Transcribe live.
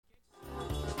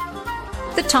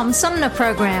The Tom Sumner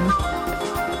Program.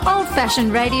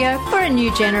 Old-fashioned radio for a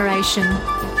new generation.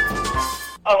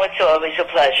 Oh, it's always a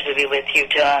pleasure to be with you,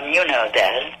 Tom. You know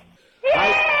that.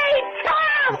 Yay,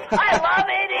 Tom! I love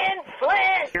it in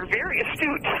Flint! You're very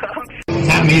astute, Tom.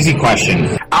 Tom, easy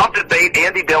question. I'll debate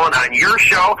Andy Dillon on your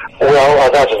show.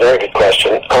 Well, that's a very good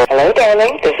question. Hello,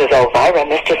 darling. This is Elvira,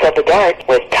 Mistress of the Dark,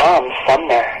 with Tom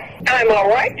Sumner. I'm all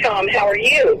right, Tom. How are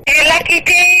you? You lucky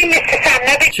day, Mr.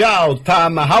 Sumner. Ciao,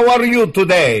 Tom. How are you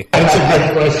today? That's a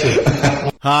good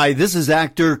question. Hi, this is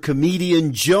actor,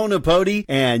 comedian Joe Napodi,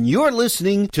 and you're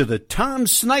listening to the Tom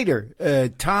Smothers.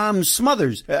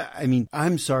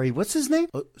 I'm sorry, what's his name?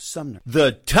 Sumner.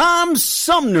 The Tom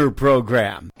Sumner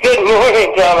Program. Good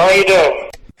morning, Tom. How you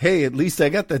doing? Hey, at least I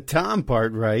got the Tom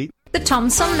part right. The Tom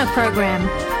Sumner Program.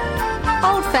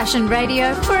 Old-fashioned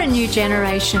radio for a new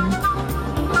generation.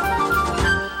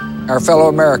 Our fellow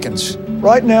Americans.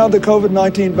 Right now, the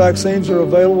COVID-19 vaccines are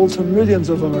available to millions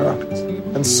of Americans.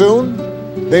 And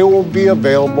soon, they will be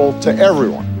available to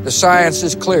everyone. The science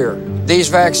is clear. These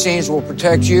vaccines will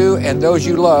protect you and those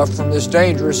you love from this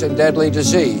dangerous and deadly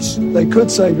disease. They could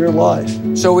save your life.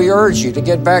 So we urge you to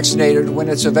get vaccinated when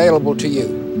it's available to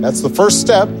you. That's the first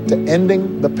step to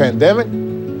ending the pandemic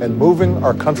and moving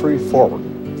our country forward.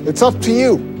 It's up to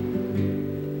you.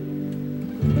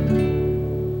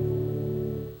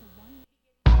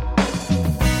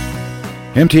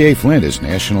 MTA Flint is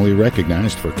nationally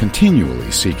recognized for continually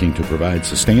seeking to provide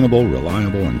sustainable,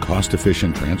 reliable, and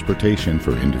cost-efficient transportation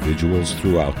for individuals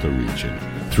throughout the region.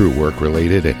 Through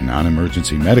work-related and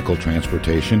non-emergency medical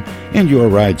transportation and Your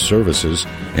Ride services,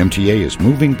 MTA is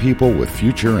moving people with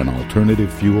future and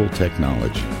alternative fuel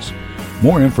technologies.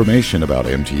 More information about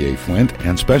MTA Flint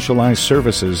and specialized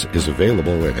services is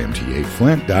available at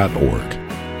mtaflint.org.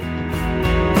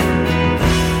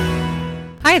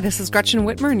 Hi, this is Gretchen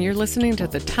Whitmer, and you're listening to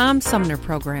the Tom Sumner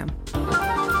Program.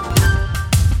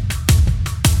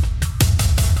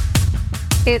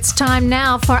 It's time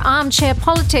now for Armchair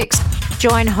Politics.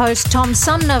 Join host Tom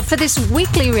Sumner for this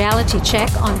weekly reality check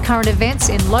on current events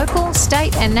in local,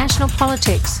 state, and national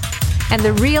politics and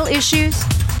the real issues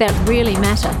that really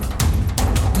matter.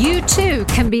 You too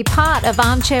can be part of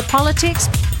Armchair Politics.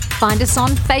 Find us on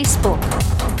Facebook.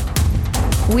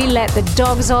 We let the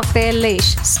dogs off their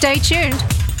leash. Stay tuned,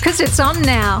 because it's on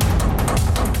now.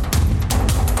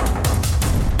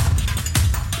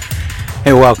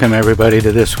 Hey, welcome everybody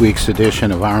to this week's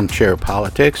edition of Armchair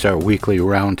Politics, our weekly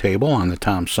roundtable on the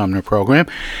Tom Sumner Program.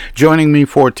 Joining me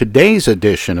for today's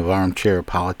edition of Armchair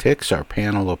Politics, our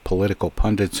panel of political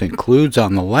pundits includes,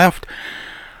 on the left,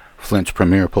 Flint's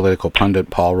premier political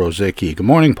pundit, Paul Rosicki. Good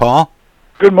morning, Paul.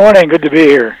 Good morning. Good to be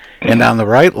here. And on the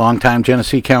right, longtime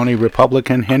Genesee County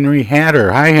Republican Henry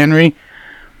Hatter. Hi, Henry.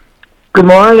 Good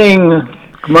morning.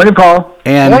 Good morning, Paul.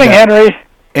 And, good morning, Henry.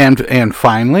 And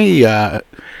finally,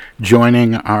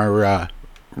 joining our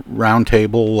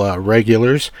roundtable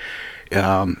regulars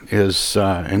is,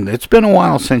 and it's been a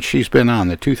while since she's been on,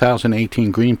 the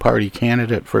 2018 Green Party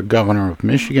candidate for governor of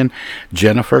Michigan,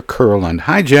 Jennifer Kurland.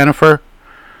 Hi, Jennifer.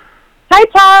 Hi,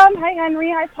 Tom. Hi,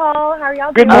 Henry. Hi, Paul. How are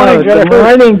y'all doing? Good morning, Jennifer.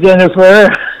 Good morning, Jennifer.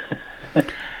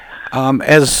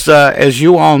 As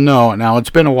you all know, now it's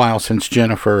been a while since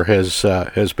Jennifer has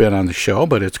been on the show,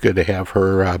 but it's good to have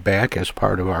her back as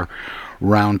part of our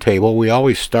roundtable. We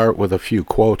always start with a few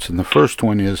quotes, and the first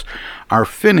one is our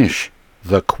finish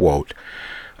the quote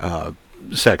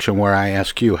section, where I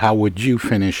ask you, how would you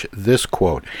finish this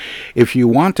quote? If you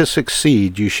want to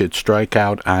succeed, you should strike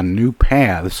out on new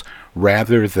paths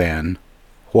rather than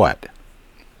what?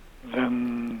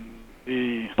 Then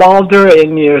the falter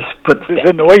in your footsteps.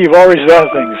 In the way you've always done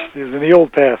things, is in the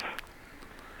old path.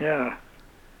 Yeah.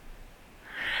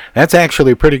 That's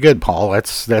actually pretty good, Paul.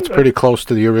 That's pretty close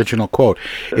to the original quote.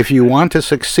 If you want to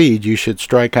succeed, you should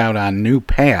strike out on new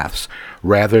paths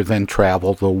rather than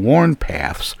travel the worn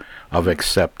paths of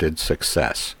accepted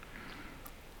success.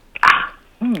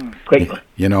 Great one.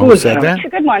 You know who said that? It's a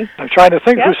good one. I'm trying to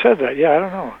think who said that. Yeah, I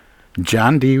don't know.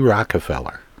 John D.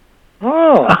 Rockefeller.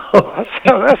 Oh,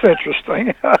 that's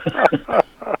interesting.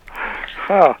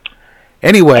 Huh.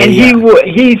 Anyway, and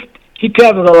he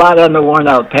traveled a lot on the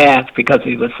worn-out path because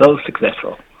he was so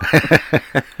successful.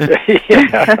 And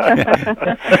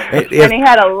he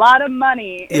had a lot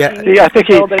money. Yeah, I think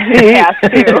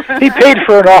he paid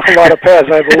for an awful lot of paths,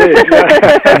 I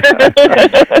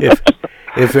believe.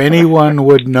 If anyone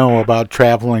would know about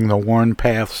traveling the worn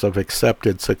paths of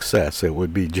accepted success, it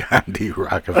would be John D.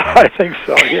 Rockefeller. I think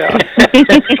so, yeah.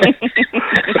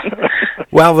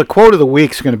 Well, the quote of the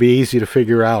week is going to be easy to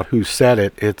figure out who said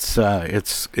it.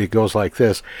 It goes like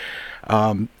this: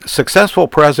 Successful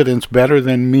presidents better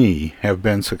than me have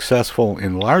been successful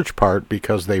in large part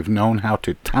because they've known how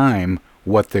to time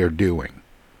what they're doing.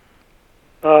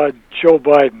 Joe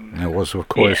Biden. It was, of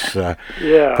course,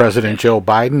 President Joe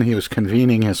Biden. He was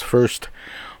convening his first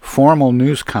formal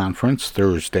news conference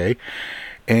Thursday,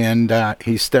 and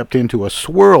he stepped into a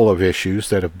swirl of issues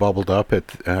that have bubbled up at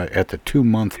the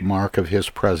 2-month mark of his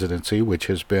presidency, which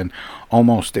has been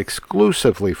almost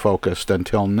exclusively focused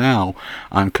until now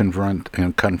on confronting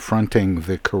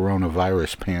the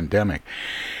coronavirus pandemic.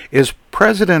 Is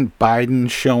President Biden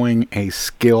showing a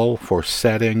skill for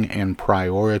setting and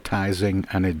prioritizing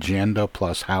an agenda,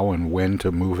 plus how and when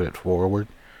to move it forward?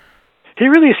 He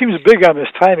really seems big on this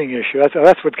timing issue.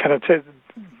 That's what kind of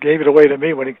gave it away to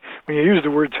me when you use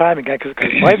the word timing, because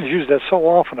Biden's used that so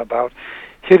often about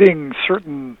hitting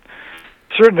certain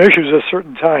issues at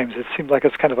certain times. It seems like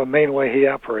it's kind of a main way he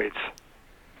operates.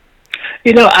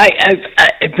 You know,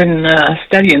 I've been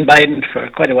studying Biden for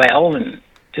quite a while, and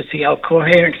to see how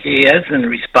coherent he is in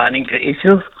responding to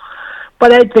issues.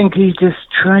 But I think he's just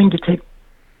trying to take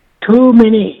too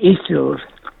many issues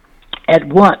at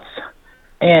once.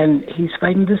 And he's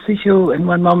fighting this issue in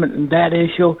one moment and that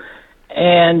issue,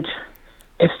 and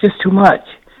it's just too much.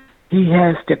 He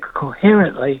has to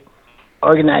coherently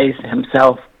organize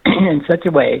himself in such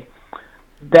a way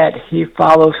that he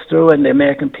follows through and the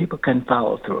American people can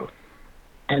follow through,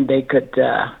 and they could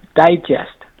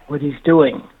digest what he's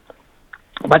doing.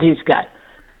 But he's got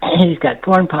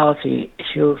foreign policy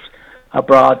issues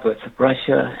abroad with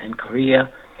Russia and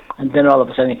Korea, and then all of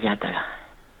a sudden he got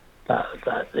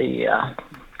the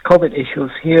COVID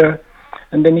issues here,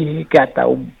 and then he got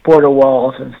the border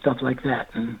walls and stuff like that,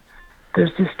 and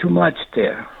there's just too much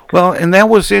there. Well, and that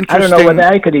was interesting. I don't know whether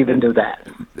I could even do that.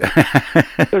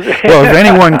 Well, if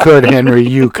anyone could, Henry,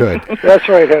 you could. That's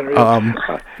right, Henry.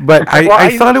 But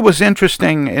I thought it was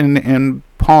interesting, and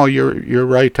Paul, you're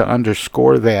right to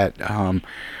underscore that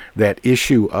that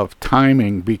issue of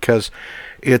timing, because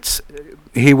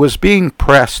he was being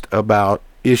pressed about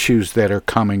issues that are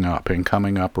coming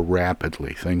up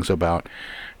rapidly, things about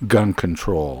gun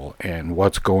control and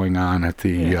what's going on at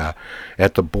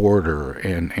the border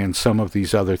and some of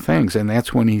these other things. And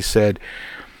that's when he said,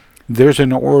 there's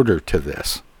an order to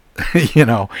this.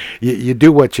 You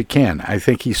do what you can. I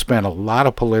think he spent a lot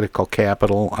of political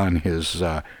capital on his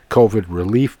COVID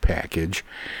relief package,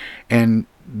 and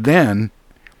then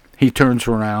he turns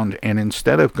around and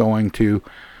instead of going to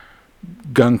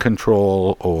gun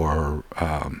control or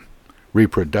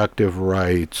reproductive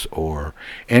rights or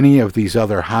any of these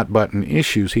other hot-button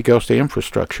issues, he goes to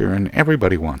infrastructure, and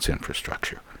everybody wants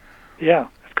infrastructure. Yeah,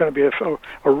 it's going to be a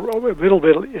little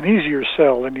bit an easier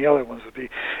sell than the other ones would be.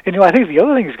 And I think the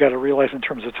other thing he's got to realize in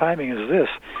terms of timing is this,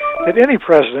 that any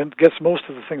president gets most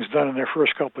of the things done in their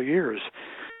first couple of years,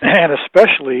 and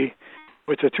especially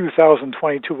with the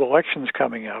 2022 elections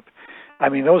coming up. I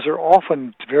mean, those are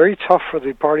often very tough for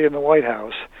the party in the White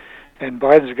House, and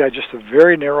Biden's got just a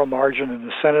very narrow margin in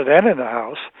the Senate and in the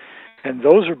House, and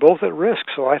those are both at risk.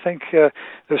 So I think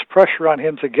there's pressure on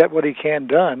him to get what he can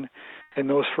done in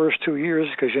those first 2 years,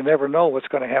 because you never know what's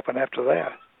going to happen after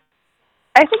that.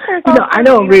 I think there's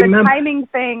also the timing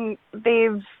thing.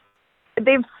 They've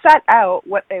set out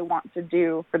what they want to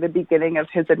do for the beginning of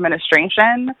his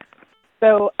administration.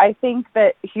 So I think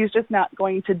that he's just not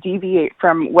going to deviate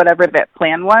from whatever that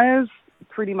plan was,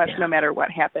 pretty much no matter what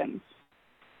happens.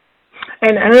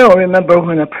 And I don't remember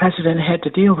when a president had to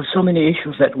deal with so many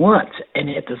issues at once, and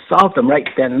he had to solve them right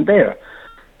then and there.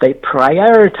 They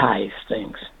prioritize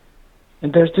things,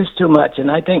 and there's just too much. And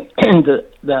I think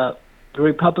the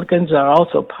Republicans are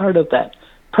also part of that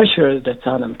pressure that's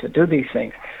on them to do these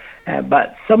things.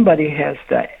 But somebody has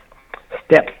to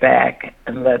step back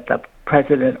and let the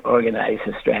president organize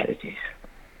his strategies.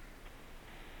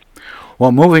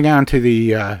 Well, moving on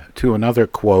to another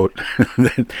quote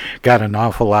that got an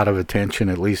awful lot of attention,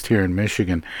 at least here in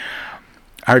Michigan.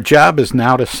 Our job is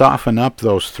now to soften up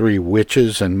those three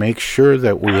witches and make sure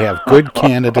that we have good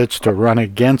candidates to run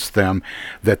against them,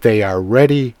 that they are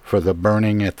ready for the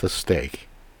burning at the stake.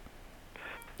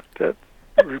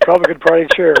 Republican Party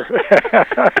chair.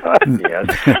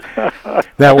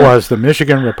 That was the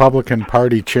Michigan Republican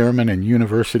Party chairman and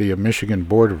University of Michigan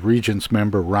Board of Regents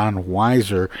member Ron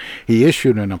Weiser. He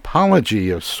issued an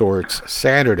apology of sorts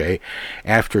Saturday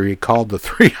after he called the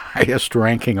three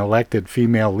highest-ranking elected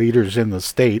female leaders in the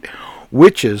state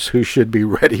witches who should be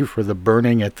ready for the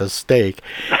burning at the stake,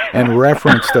 and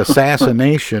referenced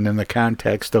assassination in the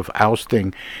context of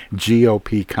ousting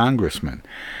GOP congressmen.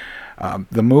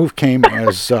 The move came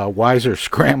as Weiser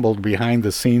scrambled behind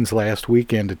the scenes last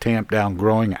weekend to tamp down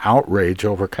growing outrage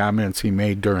over comments he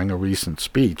made during a recent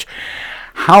speech.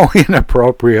 How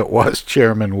inappropriate was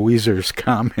Chairman Weiser's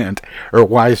comment,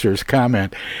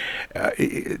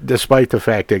 despite the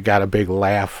fact it got a big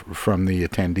laugh from the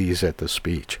attendees at the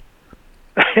speech?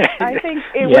 I think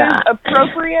it was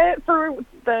appropriate for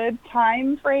the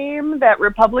time frame that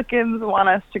Republicans want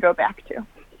us to go back to.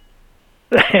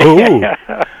 Ooh.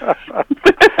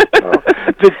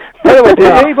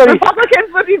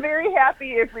 Republicans would be very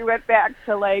happy if we went back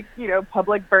to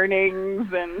public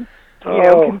burnings and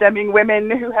condemning women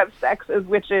who have sex as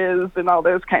witches and all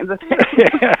those kinds of things.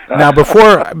 Now,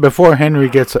 before Henry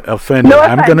gets offended,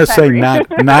 I'm going to say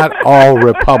not all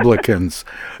Republicans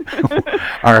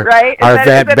are right? are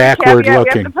that backward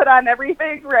looking. We have to put on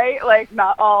everything, right? Like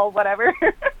not all, whatever.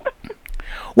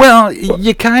 Well,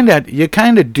 you kind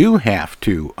of do have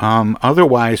to.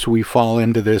 Otherwise, we fall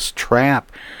into this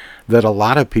trap that a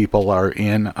lot of people are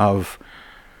in of,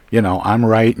 I'm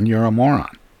right and you're a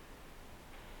moron.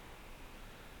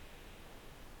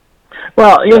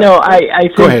 Well, I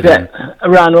think that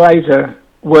Ron Weiser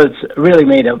really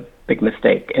made a big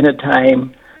mistake in a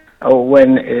time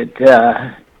when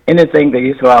anything that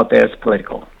you throw out there is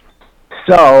political.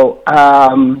 So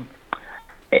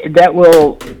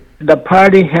the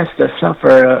party has to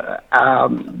suffer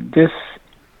this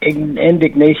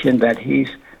indignation that he's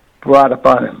brought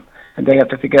upon him, and they have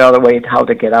to figure out a way how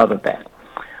to get out of that.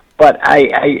 But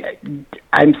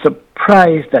I'm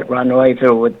surprised that Ron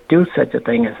Weiser would do such a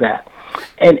thing as that.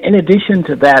 And in addition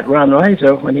to that, Ron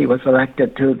Weiser, when he was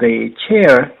elected to the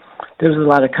chair, there was a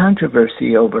lot of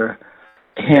controversy over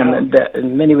him, and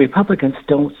many Republicans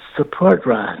don't support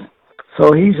Ron.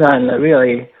 So he's on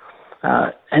really,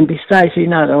 and besides, he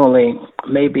not only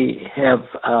maybe have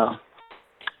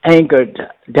angered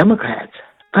Democrats,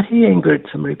 but he angered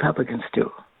some Republicans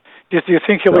too. Do you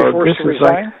think he'll be forced to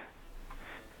resign?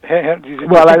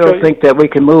 Well, I don't think that we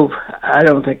can move. I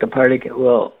don't think the party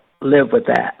will live with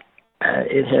that.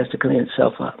 It has to clean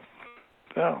itself up.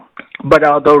 Oh. But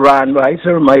although Ron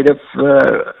Weiser might have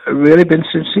really been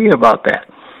sincere about that,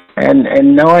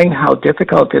 and knowing how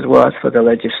difficult it was for the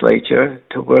legislature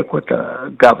to work with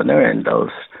the governor and those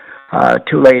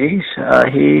two ladies,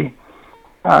 he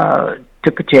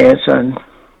took a chance on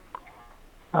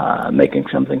making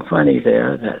something funny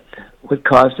there that would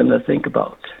cause them to think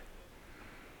about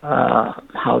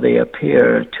how they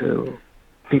appear to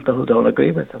people who don't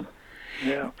agree with them.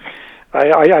 Yeah.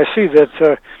 I see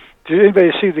that. Did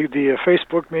anybody see the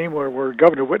Facebook meme where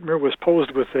Governor Whitmer was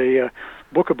posed with a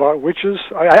book about witches?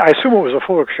 I assume it was a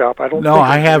Photoshop. I don't. No,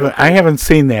 I haven't. I haven't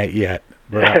seen that yet,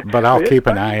 but I'll keep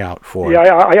an eye out for it.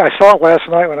 Yeah, I saw it last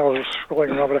night when I was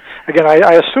scrolling around. But again,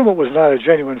 I assume it was not a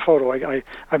genuine photo.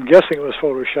 I'm guessing it was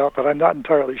Photoshop, but I'm not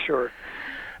entirely sure.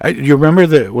 You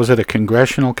remember was it a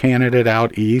congressional candidate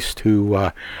out east who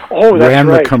ran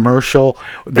the commercial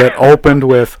that opened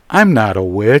with "I'm not a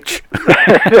witch"? That's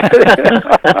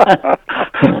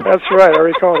right. I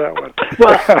recall that one.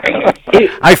 Well,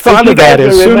 I thought of that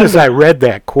as soon as I read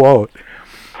that quote.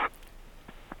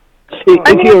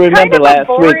 If you remember last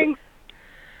week.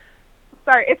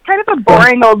 Sorry, it's kind of a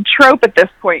boring old trope at this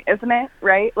point, isn't it?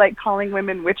 Right? Like calling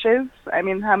women witches. I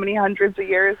mean, how many hundreds of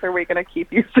years are we going to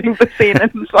keep using the same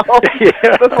insult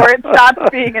before it stops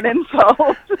being an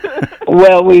insult?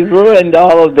 Well, we've ruined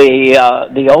all of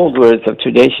the old words of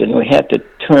tradition. We have to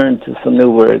turn to some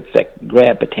new words that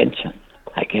grab attention,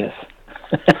 I guess.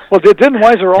 Well, didn't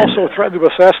Weiser also threaten to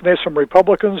assassinate some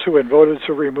Republicans who had voted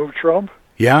to remove Trump?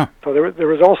 Yeah. So there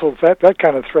was also that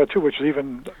kind of threat too, which is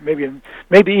even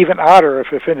maybe even odder,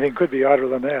 if anything could be odder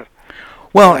than that.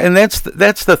 Well, and that's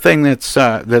the thing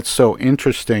that's so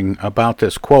interesting about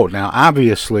this quote. Now,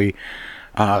 obviously,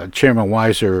 Chairman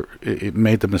Weiser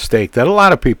made the mistake that a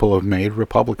lot of people have made,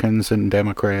 Republicans and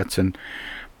Democrats, and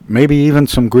maybe even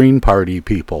some Green Party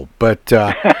people. But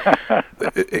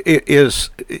it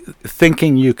is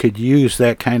thinking you could use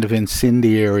that kind of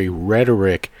incendiary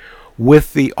rhetoric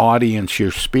with the audience you're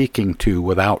speaking to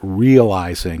without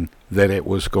realizing that it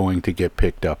was going to get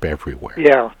picked up everywhere.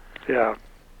 Yeah.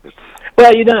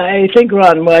 Well, I think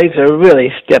Ron Weiser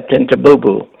really stepped into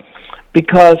boo-boo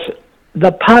because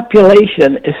the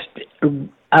population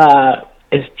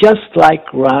is just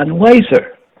like Ron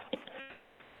Weiser.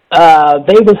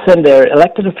 They will send their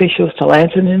elected officials to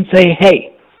Lansing and say,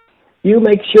 hey, you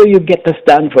make sure you get this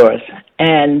done for us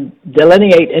and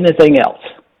delineate anything else.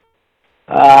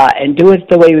 And do it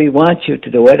the way we want you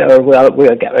to do it, or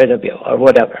we'll get rid of you, or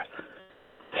whatever.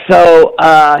 So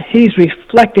he's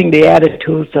reflecting the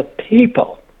attitudes of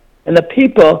people, and the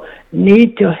people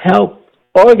need to help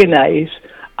organize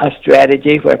a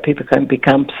strategy where people can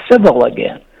become civil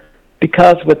again.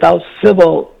 Because without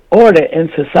civil order in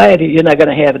society, you're not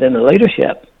going to have it in the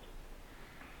leadership.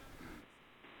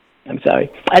 I'm sorry.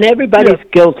 And everybody's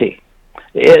guilty,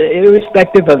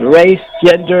 irrespective of race,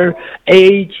 gender,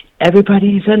 age.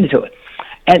 Everybody's into it.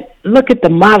 And look at the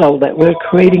model that we're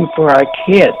creating for our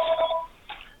kids,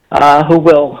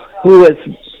 who is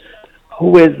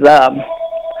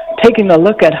taking a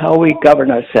look at how we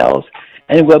govern ourselves,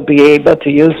 and will be able to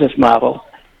use this model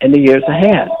in the years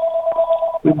ahead.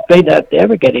 We may not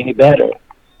ever get any better.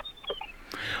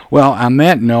 Well, on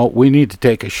that note, we need to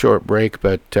take a short break,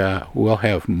 but we'll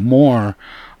have more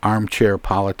Armchair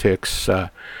Politics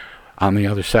on the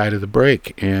other side of the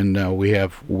break. And we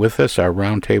have with us our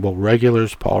roundtable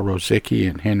regulars, Paul Rosicki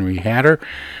and Henry Hatter,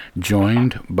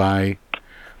 joined by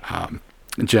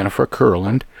Jennifer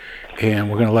Kurland. And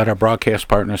we're going to let our broadcast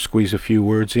partner squeeze a few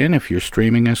words in. If you're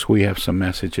streaming us, we have some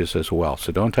messages as well.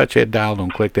 So don't touch that dial,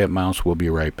 don't click that mouse. We'll be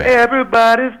right back.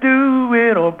 Everybody's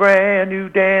doing a brand new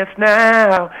dance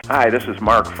now. Hi, this is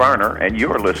Mark Farner, and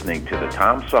you're listening to the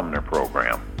Tom Sumner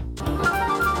Program.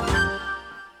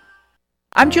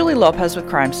 I'm Julie Lopez with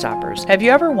Crime Stoppers. Have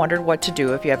you ever wondered what to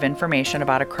do if you have information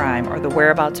about a crime or the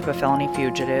whereabouts of a felony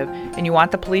fugitive and you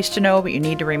want the police to know but you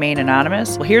need to remain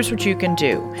anonymous? Well, here's what you can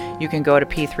do. You can go to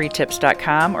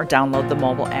p3tips.com or download the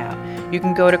mobile app. You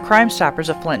can go to Crime Stoppers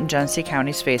of Flint and Genesee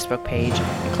County's Facebook page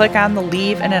and click on the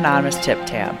Leave an Anonymous Tip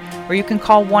tab, or you can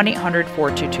call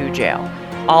 1-800-422-JAIL.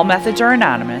 All methods are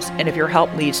anonymous, and if your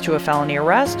help leads to a felony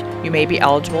arrest, you may be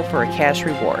eligible for a cash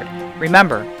reward.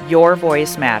 Remember, your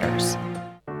voice matters.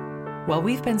 While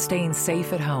we've been staying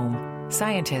safe at home,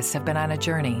 scientists have been on a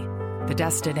journey. The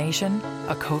destination,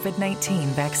 a COVID-19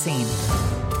 vaccine.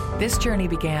 This journey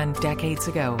began decades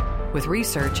ago with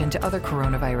research into other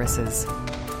coronaviruses.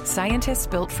 Scientists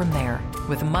built from there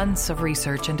with months of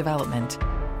research and development,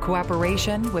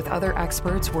 cooperation with other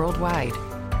experts worldwide,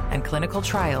 and clinical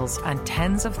trials on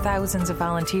tens of thousands of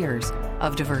volunteers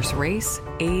of diverse race,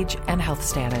 age, and health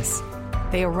status.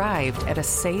 They arrived at a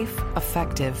safe,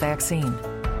 effective vaccine.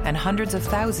 And hundreds of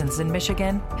thousands in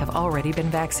Michigan have already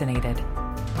been vaccinated.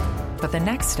 But the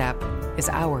next step is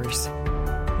ours.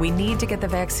 We need to get the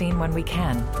vaccine when we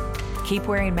can. Keep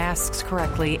wearing masks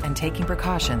correctly and taking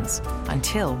precautions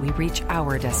until we reach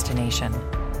our destination,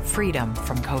 freedom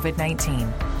from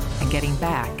COVID-19, and getting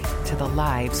back to the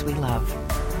lives we love.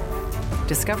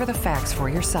 Discover the facts for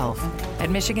yourself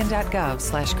at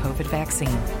michigan.gov/COVID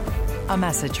vaccine. A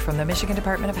message from the Michigan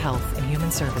Department of Health and Human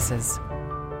Services.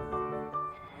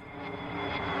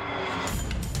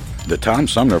 The Tom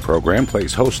Sumner Program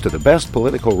plays host to the best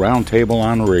political roundtable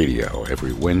on radio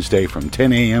every Wednesday from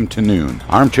 10 a.m. to noon.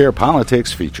 Armchair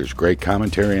Politics features great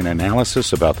commentary and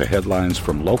analysis about the headlines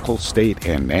from local, state,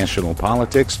 and national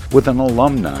politics with an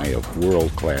alumni of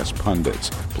world-class pundits,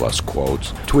 plus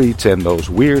quotes, tweets, and those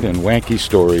weird and wacky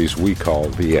stories we call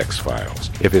the X-Files.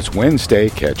 If it's Wednesday,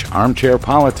 catch Armchair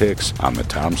Politics on the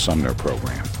Tom Sumner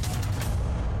Program.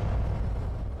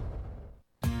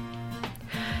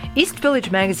 East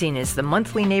Village Magazine is the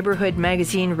monthly neighborhood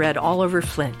magazine read all over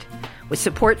Flint. With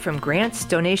support from grants,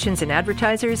 donations, and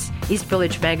advertisers, East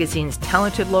Village Magazine's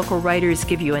talented local writers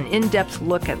give you an in-depth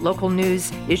look at local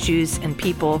news, issues, and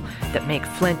people that make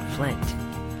Flint, Flint.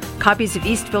 Copies of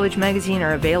East Village Magazine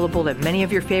are available at many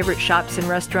of your favorite shops and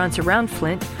restaurants around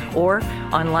Flint or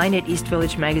online at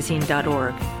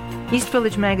eastvillagemagazine.org. East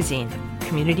Village Magazine,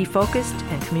 community-focused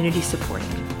and community-supported.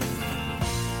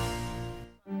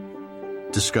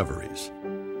 Discoveries.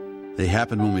 They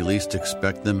happen when we least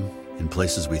expect them, in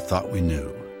places we thought we knew.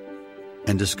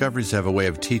 And discoveries have a way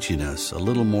of teaching us a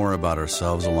little more about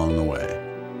ourselves along the way.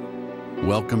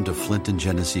 Welcome to Flint and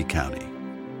Genesee County,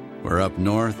 where up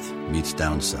north meets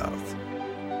down south.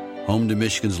 Home to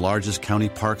Michigan's largest county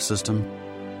park system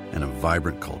and a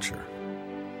vibrant culture.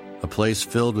 A place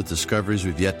filled with discoveries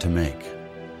we've yet to make,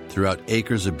 throughout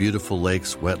acres of beautiful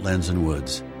lakes, wetlands, and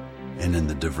woods, and in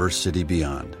the diverse city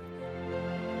beyond.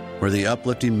 Where the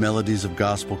uplifting melodies of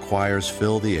gospel choirs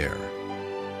fill the air,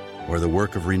 where the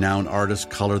work of renowned artists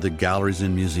color the galleries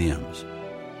and museums,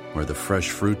 where the fresh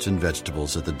fruits and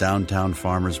vegetables at the downtown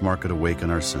farmers market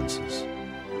awaken our senses,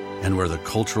 and where the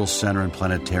cultural center and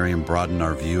planetarium broaden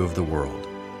our view of the world.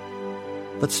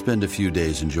 Let's spend a few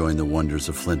days enjoying the wonders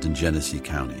of Flint and Genesee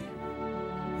County,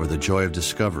 where the joy of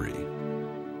discovery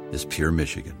is pure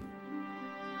Michigan.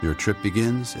 Your trip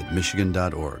begins at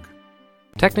michigan.org.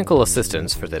 Technical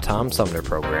assistance for the Tom Sumner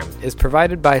Program is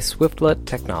provided by Swiftlet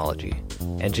Technology,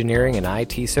 engineering and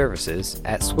IT services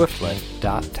at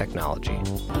swiftlet.technology.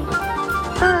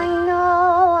 I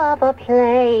know of a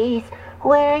place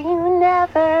where you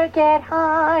never get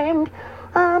harmed,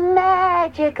 a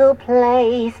magical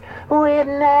place with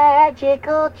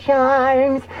magical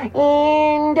charms.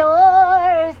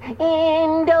 Indoors,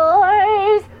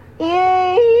 indoors, indoors.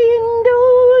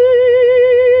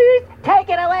 Take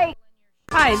it away.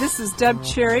 Hi, this is Deb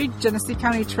Cherry, Genesee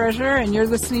County Treasurer, and you're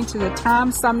listening to the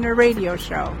Tom Sumner Radio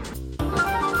Show.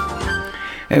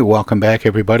 Hey, welcome back,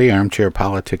 everybody. Armchair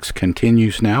Politics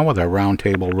continues now with our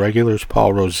roundtable regulars,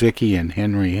 Paul Rosicki and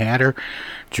Henry Hatter,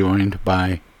 joined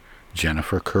by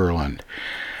Jennifer Kurland.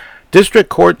 District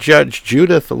Court Judge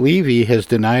Judith Levy has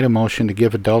denied a motion to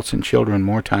give adults and children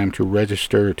more time to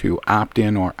register to opt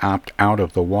in or opt out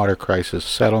of the water crisis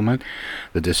settlement.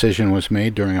 The decision was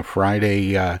made during a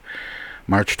Friday,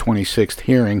 March 26th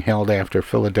hearing held after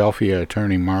Philadelphia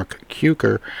attorney Mark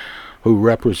Kuker, who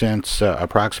represents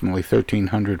approximately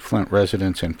 1,300 Flint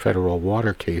residents in federal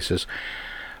water cases,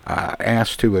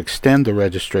 asked to extend the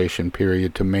registration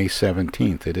period to May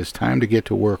 17th. It is time to get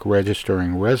to work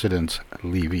registering residents,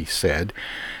 Levy said.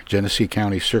 Genesee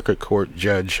County Circuit Court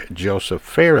Judge Joseph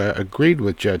Farah agreed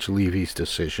with Judge Levy's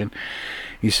decision.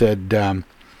 He said,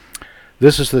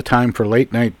 "This is the time for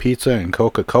late-night pizza and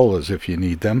Coca-Colas if you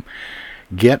need them.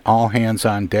 Get all hands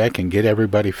on deck and get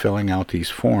everybody filling out these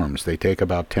forms. They take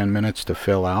about 10 minutes to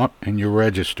fill out, and you're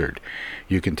registered.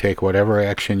 You can take whatever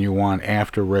action you want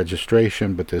after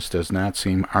registration, but this does not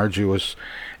seem arduous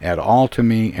at all to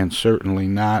me, and certainly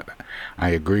not,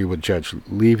 I agree with Judge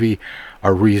Levy,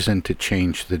 a reason to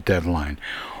change the deadline."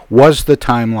 Was the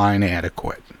timeline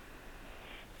adequate?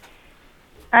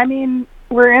 I mean,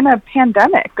 we're in a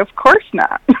pandemic. Of course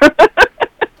not.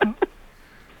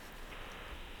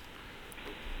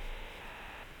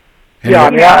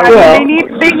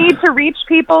 They need to reach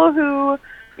people who,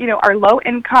 are low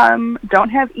income, don't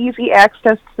have easy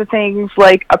access to things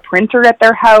like a printer at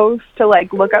their house to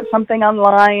look up something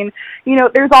online.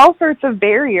 There's all sorts of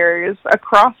barriers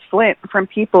across Flint from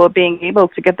people being able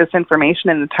to get this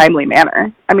information in a timely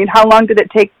manner. I mean, how long did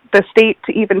it take the state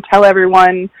to even tell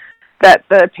everyone that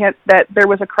that there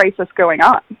was a crisis going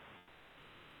on?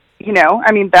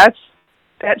 I mean, that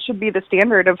should be the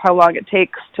standard of how long it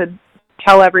takes to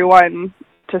tell everyone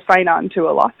to sign on to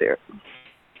a lawsuit.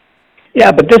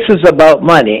 Yeah, but this is about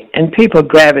money, and people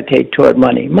gravitate toward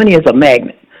money. Money is a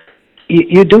magnet.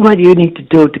 You do what you need to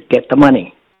do to get the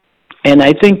money. And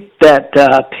I think that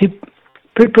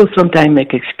people sometimes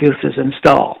make excuses and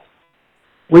stall.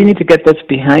 We need to get this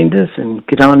behind us and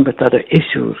get on with other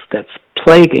issues that's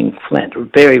plaguing Flint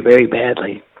very, very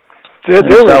badly. There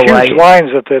were huge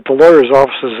lines at the lawyers'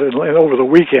 offices over the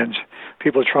weekends.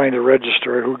 People trying to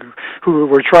register who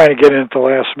were trying to get in at the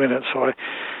last minute. So,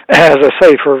 as I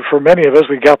say, for many of us,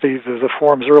 we got the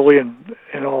forms early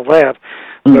and all that.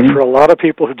 Mm-hmm. But for a lot of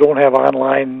people who don't have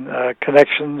online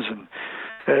connections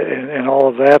and all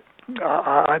of that,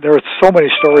 there are so many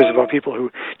stories about people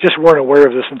who just weren't aware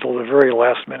of this until the very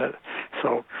last minute.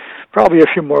 So, probably a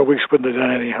few more weeks wouldn't have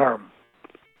done any harm.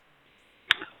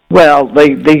 Well, they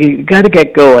got to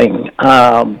get going.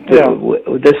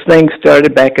 This thing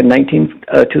started back in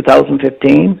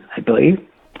 2015, I believe,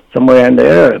 somewhere in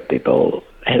there. People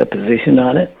had a position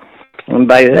on it, and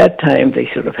by that time, they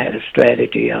should have had a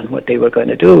strategy on what they were going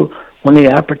to do when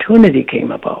the opportunity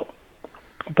came about.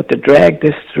 But to drag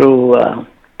this through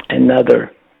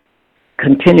another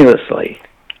continuously,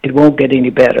 it won't get any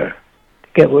better.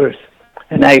 It'll get worse.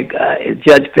 And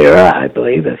Judge Farah, I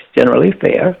believe, is generally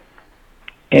fair.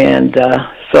 And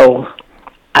so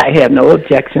I have no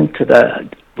objection to the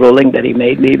ruling that he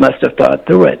made. He must have thought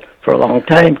through it for a long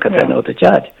time because I know the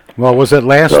judge. Well, was it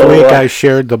last week I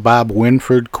shared the Bob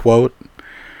Winford quote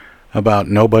about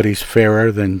nobody's fairer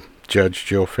than Judge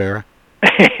Joe Farah?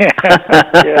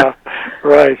 Yeah,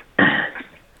 right.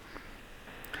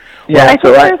 Yeah, I think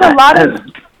there's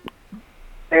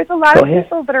a lot of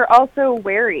people that are also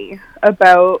wary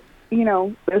about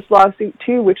this lawsuit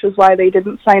too, which is why they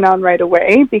didn't sign on right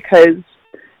away, because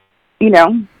they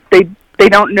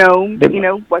don't know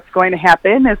what's going to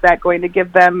happen. Is that going to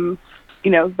give them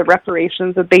the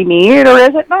reparations that they need, or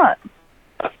is it not?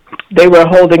 They were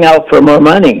holding out for more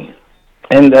money,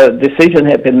 and the decision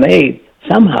had been made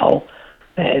somehow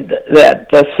that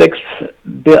the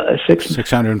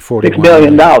 $6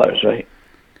 million, right?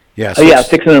 Yes.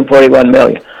 $641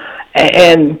 million,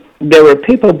 and there were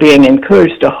people being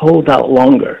encouraged to hold out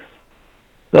longer.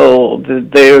 So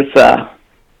there's a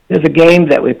game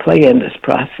that we play in this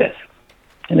process,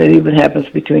 and it even happens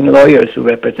between lawyers who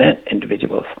represent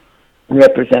individuals and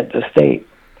represent the state.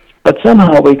 But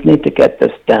somehow we need to get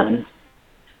this done.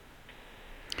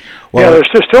 Well, there's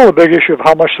still a big issue of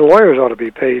how much the lawyers ought to be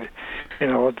paid. They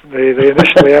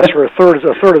initially asked for a third of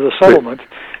the settlement,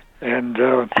 and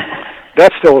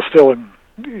that's still in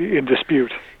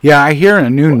dispute. Yeah, I hear a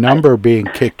new number being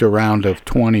kicked around of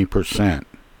 20%.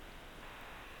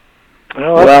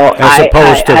 Well, as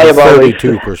opposed to the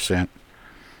 32%.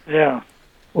 Yeah.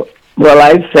 Well,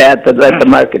 I've said to let the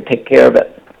market take care of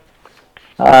it.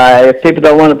 If people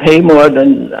don't want to pay more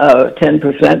than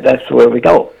 10%, that's where we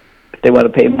go. If they want to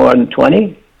pay more than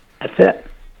 20%, that's it.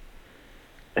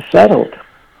 It's settled.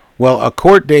 Well, a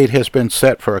court date has been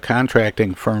set for a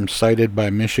contracting firm cited by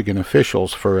Michigan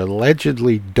officials for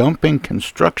allegedly dumping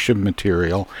construction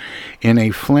material in a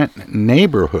Flint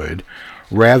neighborhood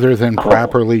rather than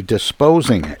properly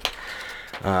disposing it.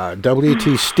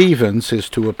 W.T. Stevens is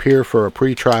to appear for a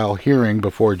pretrial hearing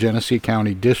before Genesee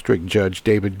County District Judge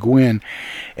David Gwynn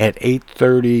at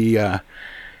 8:30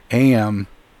 a.m.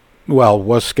 Well,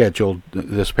 was scheduled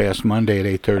this past Monday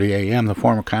at 8:30 a.m. The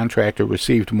former contractor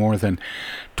received more than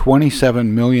 $27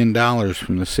 million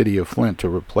from the city of Flint to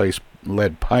replace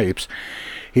lead pipes.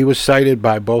 He was cited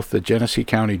by both the Genesee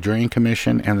County Drain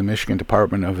Commission and the Michigan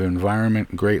Department of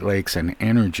Environment, Great Lakes, and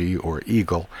Energy, or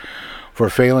EGLE, for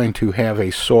failing to have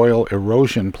a soil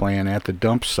erosion plan at the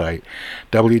dump site.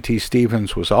 W.T.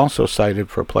 Stevens was also cited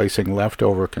for placing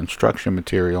leftover construction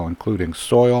material, including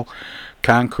soil,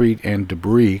 concrete, and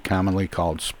debris, commonly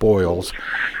called spoils,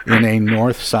 in a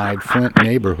north side Flint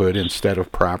neighborhood instead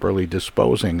of properly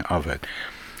disposing of it.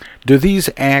 Do these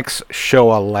acts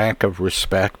show a lack of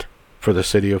respect for the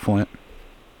city of Flint?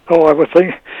 Oh, I would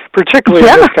think, particularly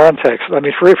in this context. I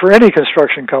mean, for any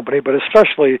construction company, but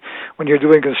especially when you're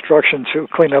doing construction to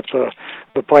clean up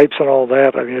the pipes and all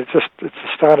that. I mean, it's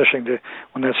astonishing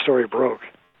when that story broke.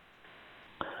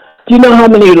 Do you know how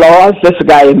many laws this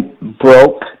guy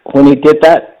broke when he did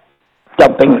that?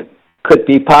 Dumping could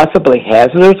be possibly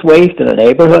hazardous waste in a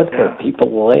neighborhood where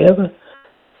people live,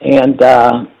 and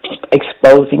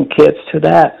exposing kids to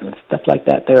that and stuff like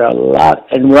that. There are a lot,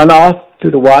 and runoff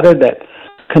through the water that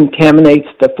contaminates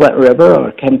the Flint River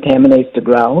or contaminates the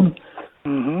ground.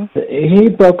 Mm-hmm. He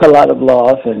broke a lot of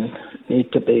laws and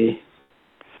the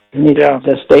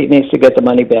state needs to get the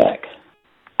money back.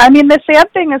 I mean, the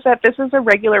sad thing is that this is a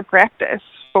regular practice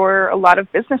for a lot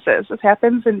of businesses. This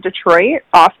happens in Detroit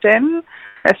often,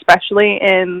 especially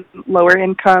in lower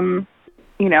income,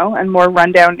 and more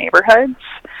rundown neighborhoods.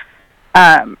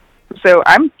 So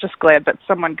I'm just glad that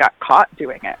someone got caught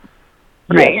doing it.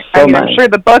 Right? Yes, so I'm sure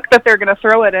the book that they're going to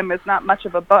throw at him is not much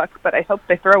of a book, but I hope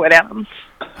they throw it at him.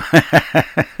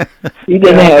 He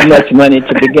didn't have much money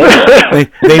to begin with.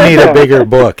 They need a bigger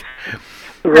book.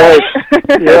 Right.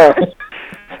 Yeah.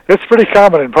 It's pretty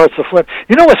common in parts of Flint.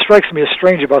 You know what strikes me as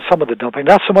strange about some of the dumping?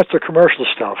 Not so much the commercial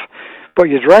stuff, but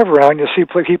you drive around, you see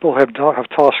people have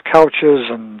tossed couches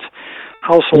and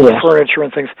household furniture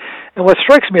and things. And what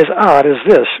strikes me as odd is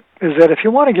that if you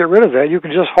want to get rid of that, you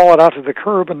can just haul it out to the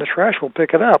curb and the trash will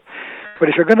pick it up. But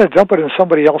if you're going to dump it in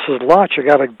somebody else's lot, you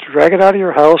got to drag it out of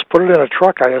your house, put it in a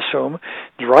truck, I assume,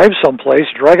 drive someplace,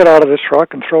 drag it out of the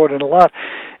truck, and throw it in a lot.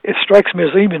 It strikes me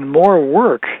as even more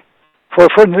work for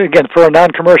a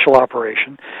non-commercial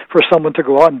operation, for someone to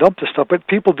go out and dump the stuff. But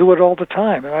people do it all the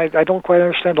time, and I don't quite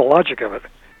understand the logic of it.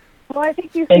 Well, I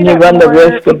think you see and you run the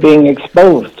risk of being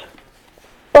exposed.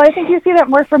 Well, I think you see that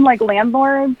more from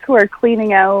landlords who are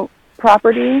cleaning out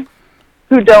property,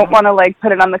 who don't want to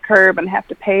put it on the curb and have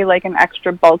to pay an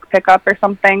extra bulk pickup or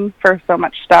something for so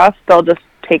much stuff. They'll just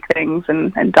take things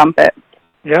and dump it.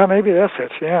 Yeah, maybe that's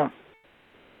it. Yeah.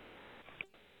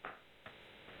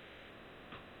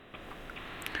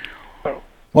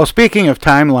 Well, speaking of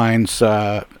timelines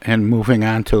and moving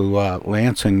on to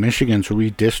Lansing, Michigan's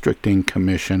Redistricting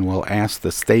Commission will ask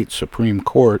the state Supreme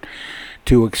Court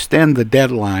to extend the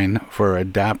deadline for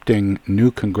adopting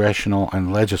new congressional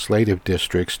and legislative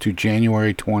districts to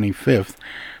January 25th,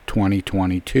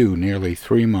 2022, nearly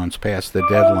 3 months past the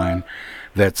deadline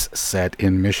that's set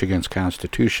in Michigan's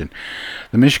Constitution.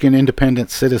 The Michigan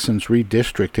Independent Citizens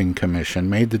Redistricting Commission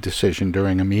made the decision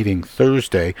during a meeting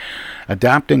Thursday,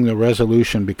 adopting the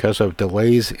resolution because of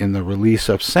delays in the release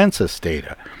of census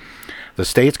data. The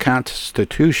state's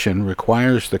constitution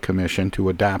requires the commission to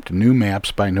adopt new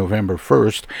maps by November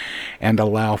 1st and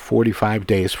allow 45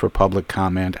 days for public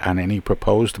comment on any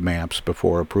proposed maps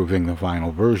before approving the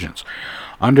final versions.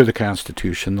 Under the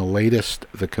Constitution, the latest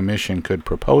the Commission could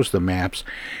propose the maps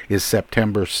is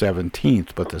September 17th,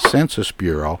 but the Census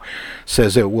Bureau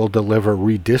says it will deliver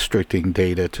redistricting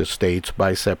data to states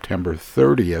by September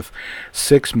 30th,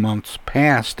 6 months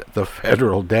past the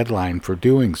federal deadline for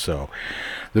doing so.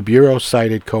 The Bureau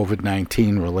cited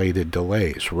COVID-19 related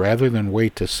delays. Rather than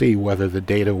wait to see whether the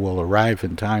data will arrive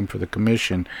in time for the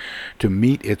Commission to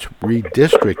meet its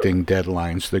redistricting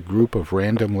deadlines, the group of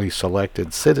randomly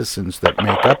selected citizens that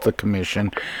make up the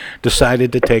commission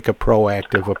decided to take a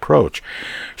proactive approach.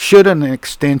 Should an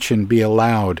extension be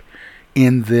allowed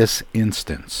in this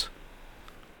instance?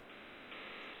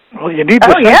 Well, you need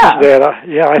the census data.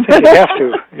 Yeah, I think you have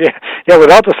to. Yeah.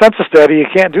 Without the census data, you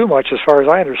can't do much, as far as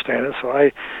I understand it. So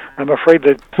I'm afraid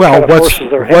that well, forces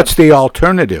their hand. What's the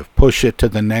alternative? Push it to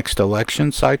the next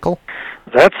election cycle?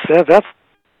 That's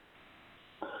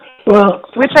well,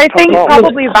 which I think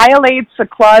probably violates a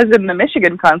clause in the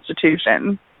Michigan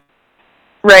Constitution,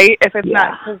 right? If it's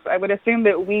not, because I would assume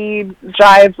that we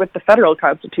jive with the federal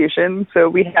Constitution, so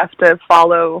we have to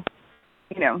follow,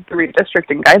 the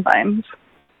redistricting guidelines.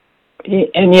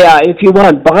 And if you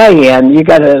want buy-in, you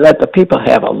got to let the people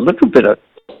have a little bit of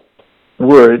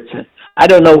words. I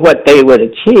don't know what they would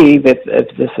achieve if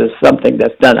this is something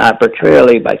that's done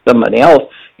arbitrarily by somebody else.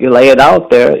 You lay it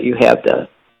out there, you have the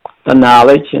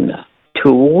knowledge and the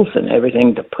tools and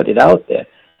everything to put it out there.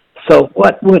 So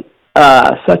what would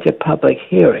such a public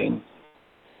hearing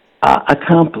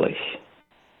accomplish?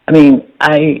 I mean,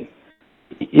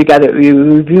 you got to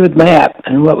review the map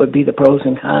and what would be the pros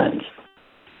and cons.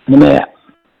 The map.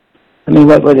 I mean,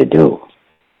 what would it do?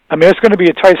 I mean, it's going to be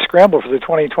a tight scramble for the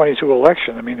 2022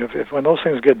 election. I mean, if when those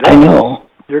things get done,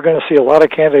 you're going to see a lot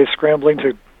of candidates scrambling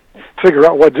to figure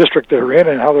out what district they're in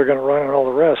and how they're going to run and all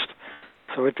the rest.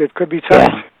 So it could be tough.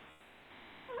 Yeah.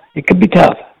 It could be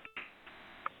tough.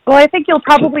 Well, I think you'll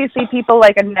probably see people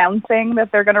announcing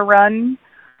that they're going to run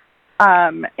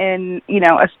in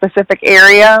a specific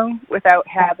area without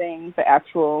having the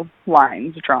actual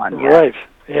lines drawn yet. Right.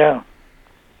 Yeah.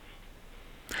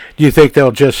 Do you think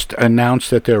they'll just announce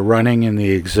that they're running in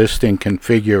the existing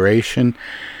configuration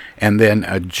and then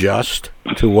adjust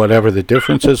to whatever the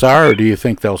differences are, or do you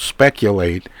think they'll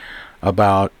speculate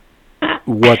about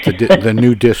what the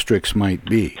new districts might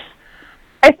be?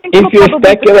 I think if your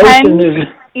speculation is,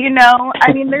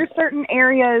 I mean, there's certain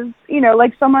areas,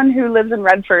 like someone who lives in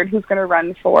Redford who's going to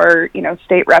run for,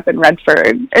 state rep in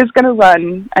Redford is going to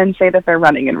run and say that they're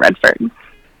running in Redford.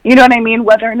 You know what I mean?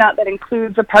 Whether or not that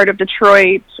includes a part of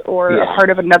Detroit or a part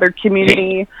of another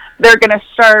community, they're going to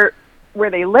start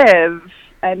where they live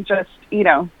and just,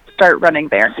 start running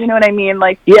there. You know what I mean?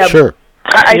 Sure.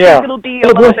 I think it'll be a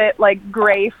little bit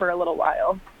gray for a little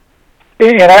while.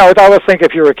 And I would think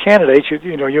if you're a candidate,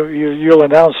 you'll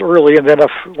announce early, and then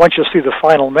once you see the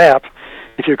final map,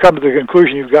 if you come to the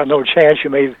conclusion you've got no chance,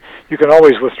 you can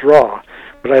always withdraw.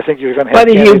 But I think you're going to have.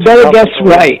 But you better guess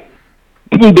right.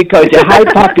 Because your high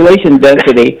population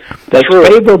density that's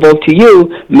favorable to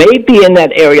you may be in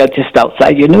that area just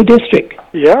outside your new district.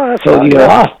 Yeah, so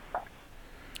you're off.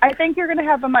 I think you're going to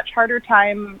have a much harder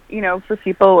time, for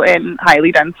people in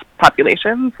highly dense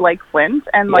populations like Flint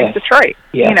and Detroit.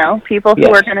 Yeah. People who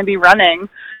are going to be running,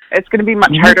 it's going to be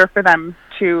much harder for them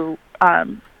to,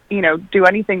 do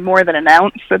anything more than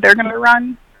announce that they're going to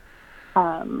run.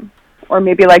 Or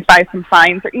maybe buy some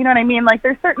fines, or you know what I mean?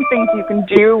 There's certain things you can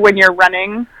do when you're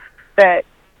running that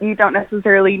you don't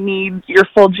necessarily need your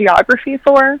full geography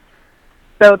for.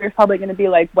 So there's probably going to be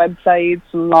websites,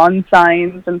 lawn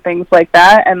signs, and things like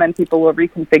that, and then people will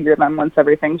reconfigure them once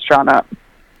everything's drawn up.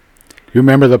 You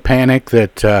remember the panic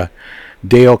that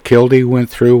Dale Kildee went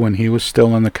through when he was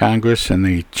still in the Congress, and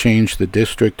they changed the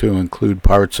district to include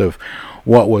parts of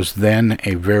what was then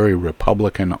a very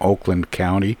Republican Oakland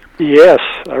County? Yes,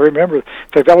 I remember. In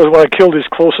fact, that was one of Kildee's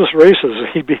closest races.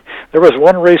 There was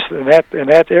one race in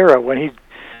that era when he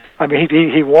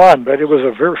won, but it was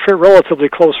a very relatively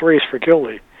close race for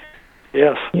Kildee.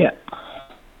 Yes. Yeah.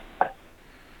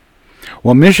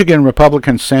 Well, Michigan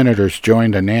Republican senators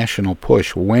joined a national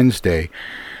push Wednesday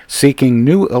seeking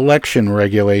new election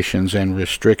regulations and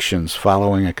restrictions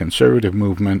following a conservative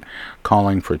movement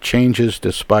calling for changes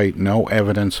despite no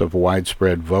evidence of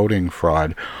widespread voting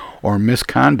fraud or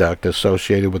misconduct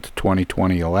associated with the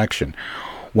 2020 election.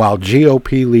 While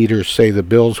GOP leaders say the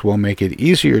bills will make it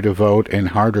easier to vote and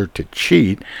harder to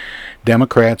cheat,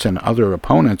 Democrats and other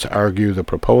opponents argue the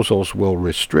proposals will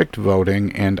restrict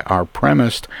voting and are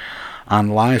premised on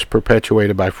lies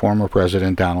perpetuated by former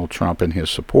President Donald Trump and his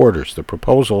supporters. The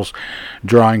proposals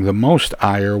drawing the most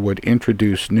ire would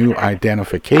introduce new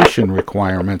identification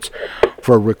requirements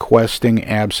for requesting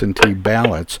absentee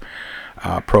ballots,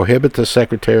 prohibit the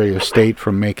Secretary of State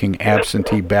from making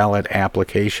absentee ballot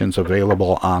applications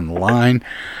available online,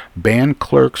 ban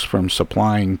clerks from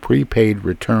supplying prepaid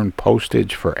return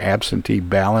postage for absentee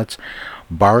ballots,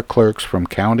 bar clerks from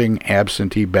counting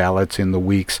absentee ballots in the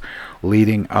weeks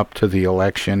leading up to the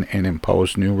election, and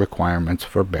impose new requirements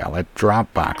for ballot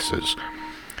drop boxes.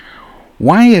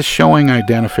 Why is showing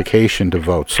identification to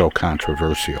vote so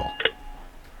controversial?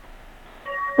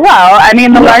 Well, I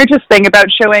mean, the largest thing about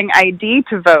showing ID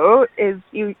to vote is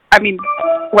when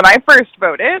I first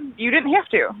voted, you didn't have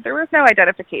to. There was no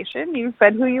identification. You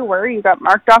said who you were, you got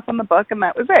marked off on the book, and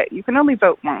that was it. You can only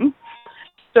vote once.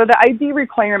 So the ID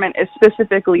requirement is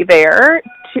specifically there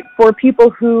for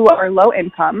people who are low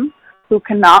income, who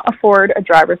cannot afford a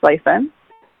driver's license.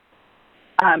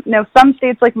 Now, some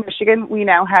states like Michigan, we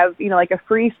now have, like a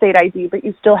free state ID, but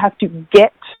you still have to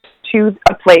get to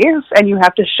a place and you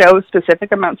have to show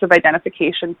specific amounts of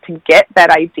identification to get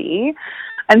that ID.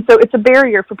 And so it's a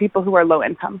barrier for people who are low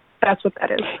income. That's what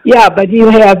that is. Yeah, but you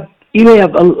have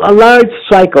a large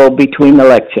cycle between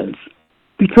elections.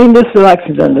 Between this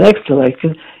election and the next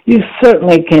election, you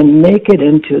certainly can make it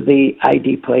into the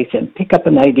ID place and pick up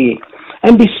an ID.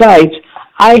 And besides,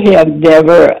 I have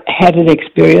never had an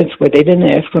experience where they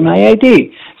didn't ask for my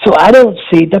ID. So I don't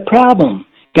see the problem.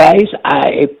 Guys,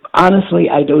 I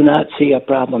do not see a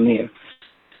problem here.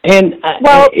 And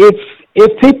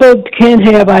if people can't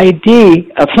have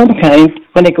ID of some kind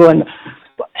when they go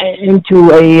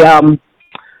into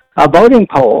a voting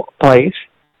place,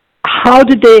 how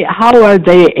are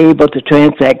they able to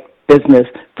transact business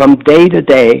from day to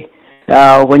day?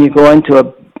 When you go into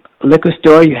a liquor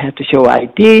store, you have to show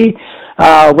ID.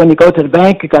 When you go to the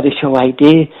bank, you got to show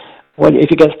ID.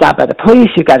 If you get stopped by the police,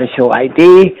 you got to show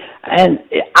ID. And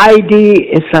ID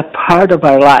is a part of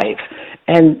our life.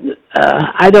 And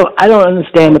I don't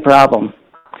understand the problem.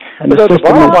 And the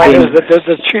bottom line is that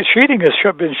the cheating has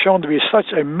been shown to be such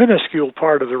a minuscule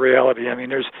part of the reality. I mean,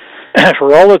 there's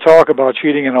for all the talk about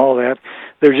cheating and all that,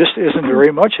 there just isn't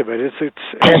very much of it.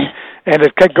 And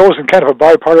it goes in kind of a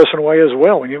bipartisan way as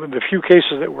well. When the few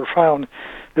cases that were found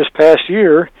this past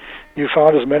year, you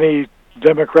found as many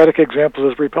Democratic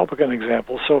examples as Republican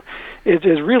examples. So it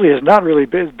really has not really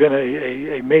been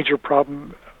a major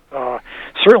problem,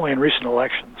 certainly in recent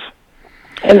elections.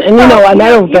 And I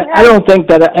don't think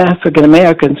that African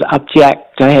Americans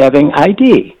object to having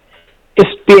ID.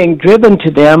 It's being driven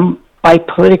to them by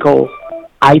political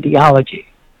ideology.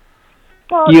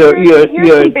 Well,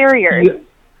 here's some barriers.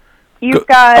 You've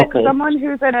got someone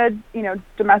who's in a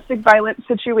domestic violence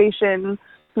situation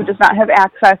who does not have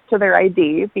access to their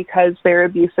ID because their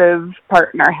abusive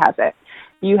partner has it.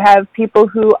 You have people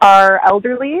who are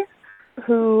elderly,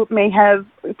 who may have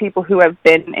people who have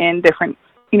been in different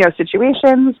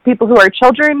situations, people who are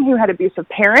children who had abusive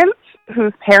parents,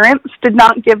 whose parents did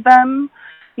not give them,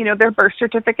 their birth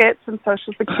certificates and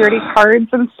social security cards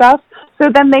and stuff. So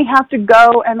then they have to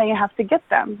go and they have to get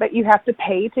them. But you have to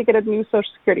pay to get a new social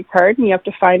security card, and you have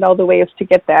to find all the ways to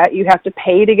get that. You have to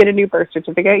pay to get a new birth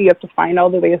certificate. You have to find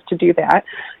all the ways to do that.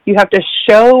 You have to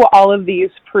show all of these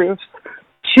proofs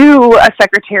to a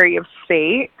Secretary of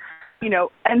State.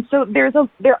 And so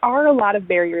there are a lot of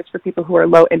barriers for people who are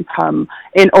low income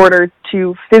in order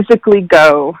to physically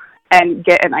go and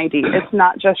get an ID. It's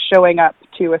not just showing up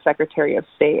to a Secretary of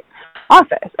State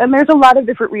office. And there's a lot of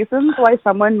different reasons why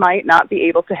someone might not be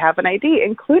able to have an ID,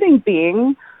 including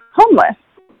being homeless.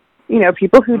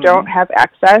 People who don't have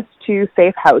access to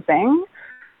safe housing,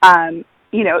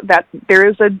 that there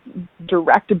is a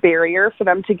direct barrier for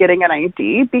them to getting an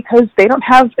ID because they don't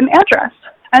have an address.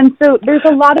 And so there's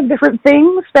a lot of different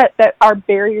things that are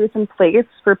barriers in place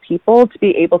for people to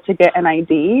be able to get an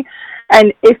ID.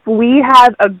 And if we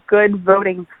have a good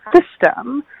voting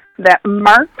system that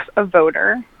marks a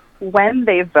voter when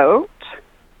they vote,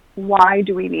 why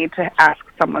do we need to ask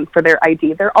someone for their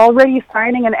ID? They're already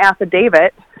signing an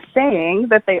affidavit saying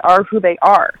that they are who they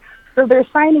are. So they're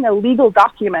signing a legal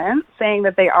document saying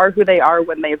that they are who they are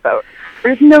when they vote.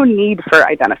 There's no need for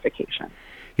identification.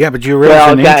 Yeah, but you raise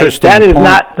an interesting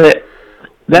point.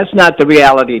 That's not the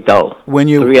reality, though.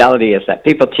 The reality is that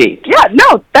people cheat. Yeah,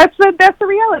 no, that's the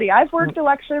reality. I've worked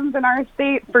elections in our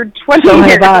state for 20 so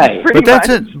years. Have I.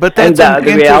 But the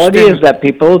reality is that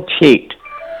people cheat.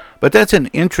 But that's an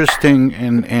interesting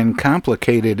and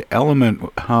complicated element,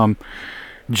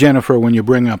 Jennifer, when you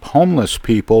bring up homeless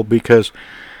people, because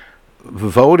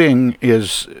voting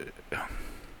is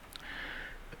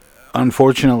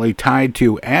unfortunately tied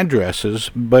to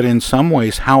addresses, but in some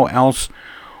ways, how else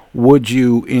would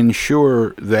you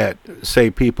ensure that, say,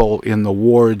 people in the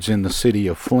wards in the city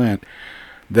of Flint,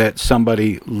 that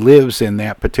somebody lives in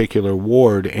that particular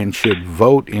ward and should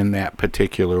vote in that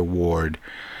particular ward,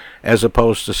 as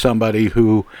opposed to somebody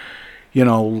who,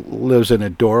 lives in a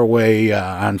doorway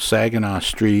on Saginaw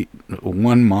Street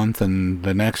 1 month and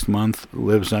the next month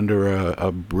lives under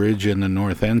a bridge in the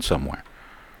North End somewhere?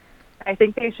 I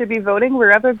think they should be voting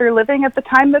wherever they're living at the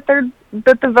time that the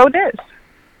vote is.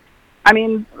 I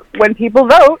mean, when people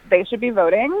vote, they should be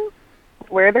voting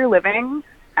where they're living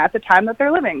at the time that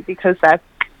they're living, because that's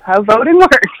how voting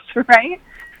works, right?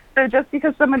 So just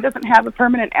because someone doesn't have a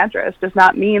permanent address does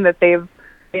not mean that they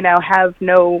have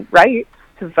no right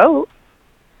to vote.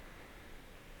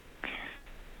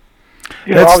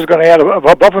 I was going to add,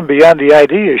 above and beyond the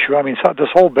ID issue, I mean, this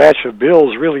whole batch of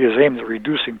bills really is aimed at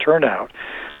reducing turnout.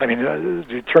 I mean,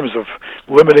 in terms of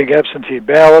limiting absentee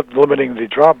ballot, limiting the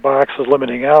drop boxes,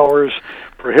 limiting hours,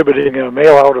 prohibiting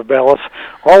mail-out of ballots,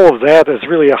 all of that is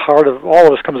really all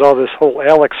of this comes out of this whole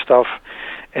Alex stuff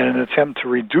in an attempt to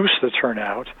reduce the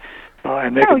turnout.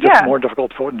 And make it just more difficult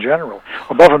to vote in general,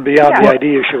 above and beyond the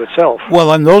ID issue itself.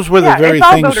 Well, and those were the very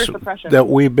things that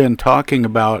we've been talking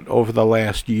about over the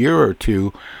last year or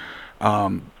two,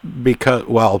 over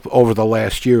the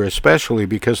last year especially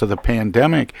because of the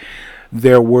pandemic,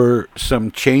 there were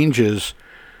some changes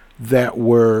that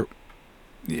were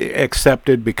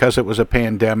accepted because it was a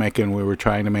pandemic and we were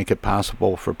trying to make it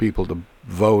possible for people to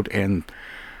vote and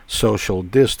social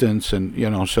distance, and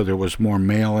so there was more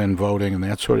mail-in voting and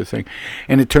that sort of thing,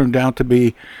 and it turned out to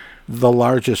be the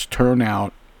largest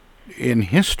turnout in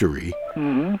history.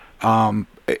 Mm-hmm.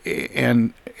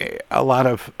 And a lot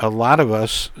of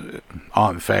us,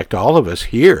 in fact, all of us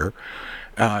here,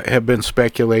 have been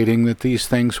speculating that these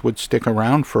things would stick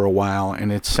around for a while,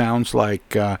 and it sounds like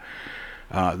the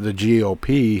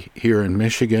GOP here in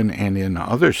Michigan and in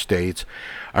other states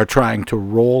are trying to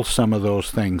roll some of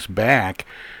those things back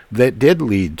that did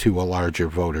lead to a larger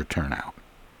voter turnout.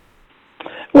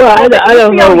 Well, I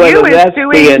don't know whether that's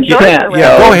the intent.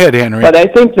 Yeah, go ahead, Henry. But I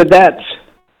think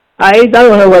I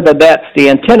don't know whether that's the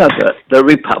intent of the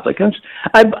Republicans.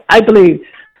 I believe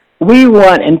we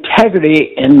want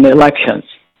integrity in the elections,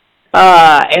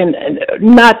 and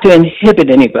not to inhibit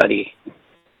anybody.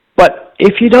 But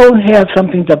if you don't have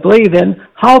something to believe in,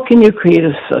 how can you create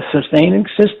a sustaining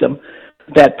system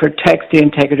that protects the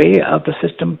integrity of the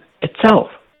system itself?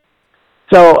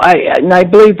 So I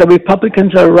believe the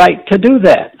Republicans are right to do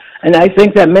that. And I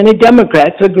think that many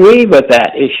Democrats agree with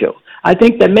that issue. I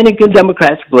think that many good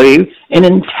Democrats believe in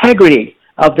integrity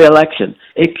of the election.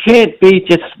 It can't be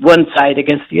just one side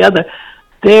against the other.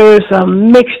 There is a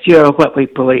mixture of what we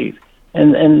believe.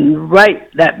 And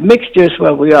that mixture is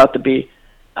what we ought to be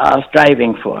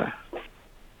striving for.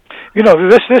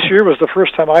 This year was the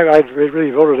first time I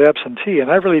really voted absentee, and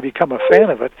I've really become a fan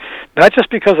of it, not just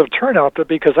because of turnout, but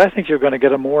because I think you're going to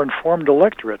get a more informed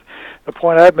electorate. The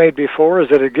point I've made before is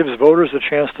that it gives voters a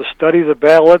chance to study the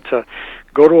ballot, to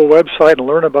go to a website and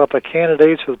learn about the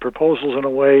candidates or the proposals in a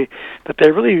way that they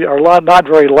really are not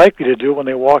very likely to do when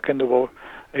they walk into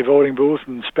a voting booth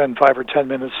and spend 5 or 10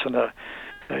 minutes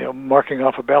marking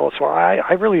off a ballot. So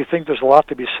I really think there's a lot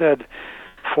to be said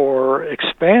for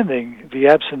expanding the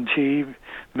absentee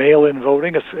mail-in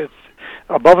voting. It's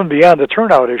above and beyond the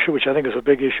turnout issue, which I think is a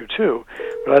big issue too,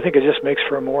 but I think it just makes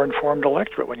for a more informed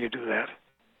electorate when you do that.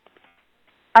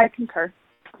 I concur.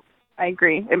 I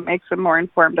agree. It makes a more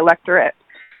informed electorate.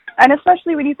 And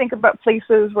especially when you think about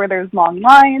places where there's long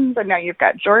lines, and now you've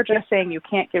got Georgia saying you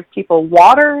can't give people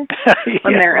water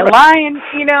when they're in line.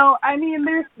 I mean,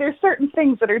 there's certain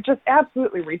things that are just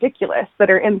absolutely ridiculous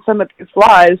that are in some of these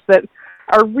laws that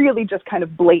are really just kind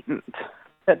of blatant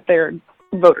that they're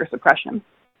voter suppression.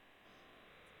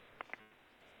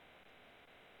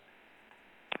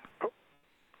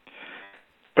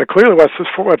 But clearly,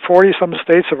 40-some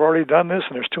states have already done this,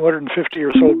 and there's 250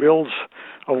 or so bills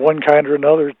of one kind or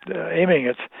another aiming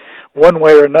at one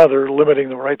way or another limiting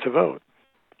the right to vote.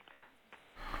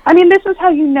 I mean, this is how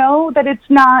you know that it's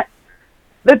not,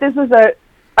 that this is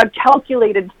a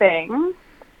calculated thing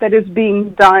that is being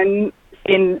done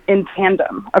in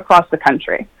tandem across the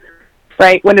country,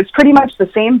 right? When it's pretty much the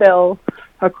same bill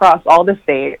across all the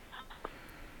states,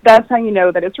 that's how you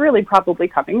know that it's really probably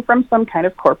coming from some kind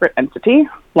of corporate entity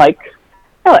like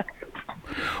Alex.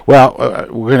 Well,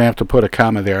 we're going to have to put a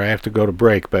comma there. I have to go to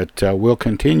break, but we'll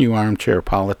continue Armchair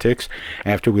Politics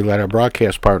after we let our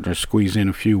broadcast partners squeeze in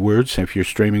a few words. If you're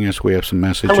streaming us, we have some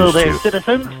messages. Hello there, too.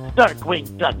 citizens.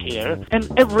 Darkwing Duck here. And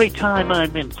every time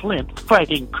I'm in Flint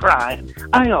fighting crime,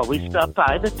 I always stop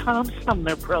by the Tom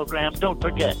Sumner program. Don't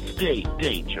forget, stay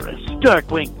dangerous.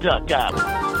 Darkwing Duck out.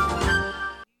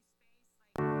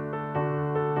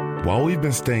 While we've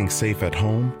been staying safe at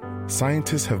home,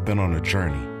 scientists have been on a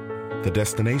journey. The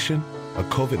destination? A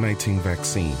COVID-19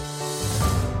 vaccine.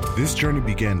 This journey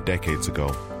began decades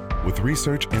ago with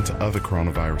research into other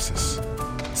coronaviruses.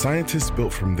 Scientists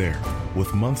built from there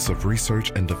with months of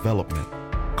research and development,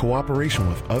 cooperation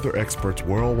with other experts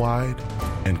worldwide,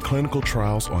 and clinical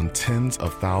trials on tens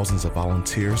of thousands of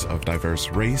volunteers of diverse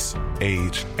race,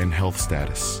 age, and health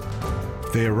status.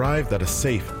 They arrived at a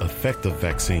safe, effective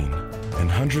vaccine, and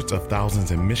hundreds of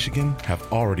thousands in Michigan have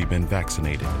already been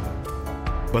vaccinated.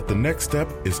 But the next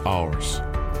step is ours.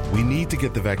 We need to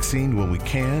get the vaccine when we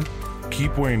can,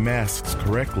 keep wearing masks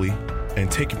correctly, and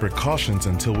taking precautions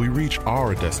until we reach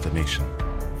our destination,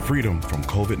 freedom from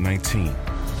COVID-19,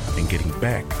 and getting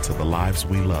back to the lives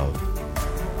we love.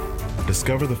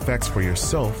 Discover the facts for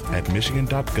yourself at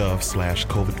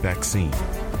michigan.gov/COVID vaccine.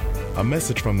 A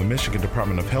message from the Michigan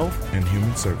Department of Health and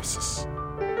Human Services.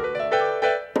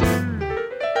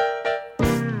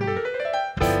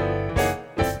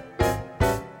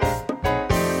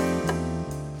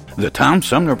 The Tom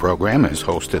Sumner Program has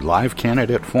hosted live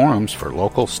candidate forums for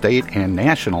local, state, and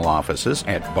national offices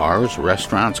at bars,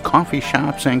 restaurants, coffee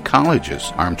shops, and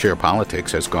colleges. Armchair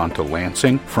Politics has gone to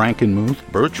Lansing, Frankenmuth,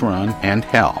 Birch Run, and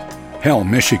Hell,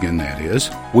 Michigan, that is.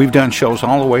 We've done shows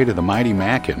all the way to the Mighty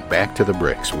Mac and back to the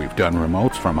bricks. We've done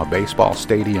remotes from a baseball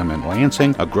stadium in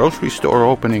Lansing, a grocery store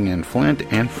opening in Flint,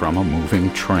 and from a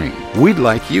moving train. We'd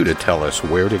like you to tell us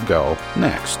where to go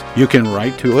next. You can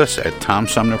write to us at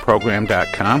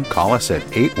TomSumnerProgram.com, call us at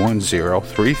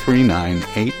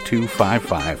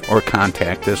 810-339-8255, or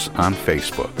contact us on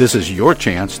Facebook. This is your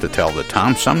chance to tell the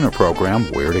Tom Sumner Program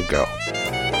where to go.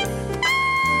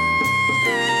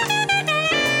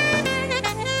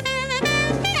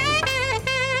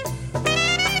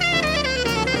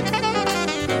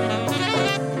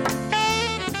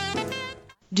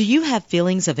 Do you have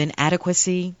feelings of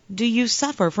inadequacy? Do you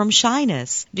suffer from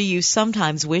shyness? Do you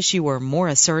sometimes wish you were more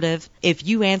assertive? If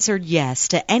you answered yes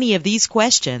to any of these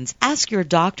questions, ask your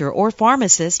doctor or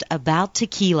pharmacist about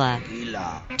tequila.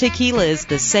 Tequila is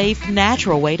the safe,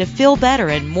 natural way to feel better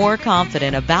and more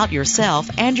confident about yourself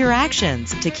and your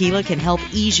actions. Tequila can help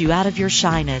ease you out of your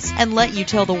shyness and let you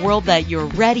tell the world that you're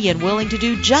ready and willing to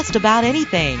do just about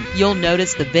anything. You'll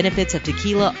notice the benefits of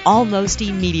tequila almost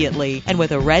immediately, and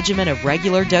with a regimen of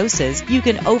regular doses, you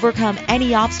can overcome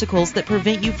any obstacles that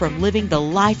prevent you from living the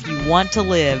life you want to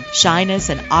live. Shyness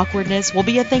and awkwardness will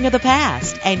be a thing of the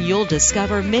past, and you'll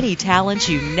discover many talents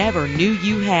you never knew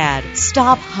you had.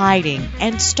 Stop hiding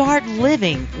and start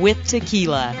living with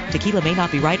tequila. Tequila may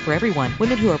not be right for everyone.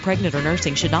 Women who are pregnant or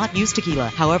nursing should not use tequila.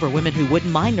 However, women who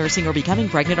wouldn't mind nursing or becoming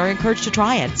pregnant are encouraged to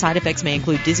try it. Side effects may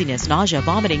include dizziness, nausea,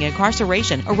 vomiting,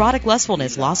 incarceration, erotic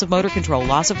lustfulness, loss of motor control,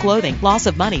 loss of clothing, loss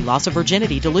of money, loss of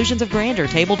virginity, delusions of grandeur,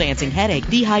 table dancing, headache,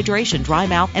 dehydration, dry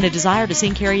mouth, and a desire to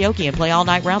sing karaoke and play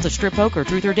all-night rounds of strip poker,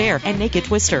 truth or dare, and naked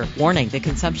twister. Warning, the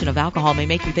consumption of alcohol may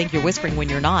make you think you're whispering when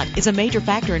you're not. Is a major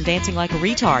factor in dancing like a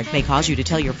retard. May cause you to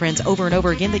tell your friends over and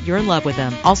over again that you're in love with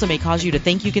them. Also may cause you to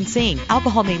think you can sing.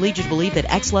 Alcohol may lead you to believe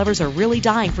that ex-lovers are really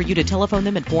dying for you to telephone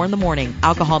them at 4 in the morning.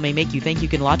 Alcohol may make you think you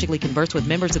can logically converse with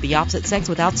members of the opposite sex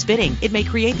without spitting. It may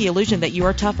create the illusion that you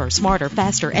are tougher, smarter,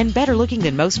 faster, and better looking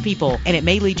than most people. And it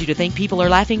may lead you to think people are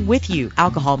laughing with you.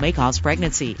 Alcohol may cause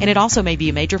pregnancy, and it also may be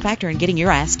a major factor in getting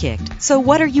your ass kicked. So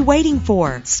what are you waiting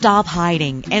for? Stop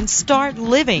hiding and start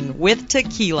living with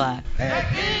tequila.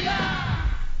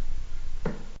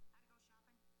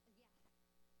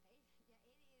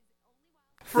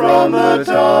 From the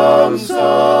Tom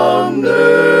Sumner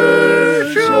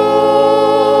Show.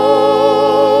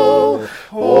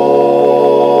 Oh,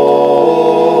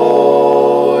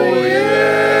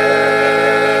 yeah.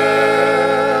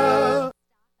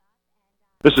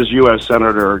 This is U.S.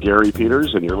 Senator Gary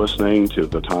Peters, and you're listening to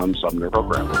the Tom Sumner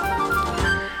Program.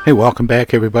 Hey, welcome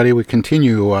back, everybody. We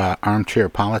continue Armchair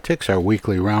Politics, our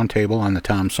weekly roundtable on the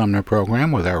Tom Sumner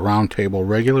Program with our roundtable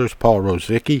regulars, Paul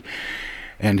Rosicki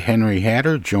and Henry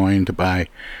Hatter, joined by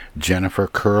Jennifer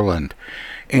Kurland.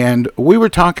 And we were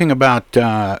talking about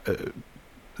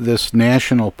this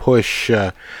national push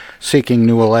seeking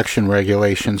new election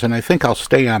regulations, and I think I'll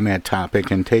stay on that topic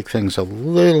and take things a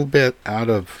little bit out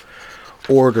of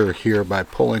order here by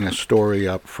pulling a story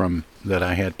up from that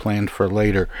I had planned for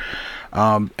later.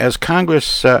 As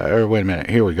Congress,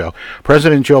 here we go.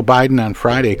 President Joe Biden on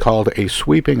Friday called a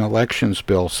sweeping elections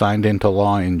bill signed into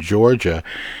law in Georgia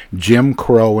Jim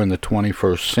Crow in the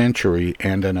 21st century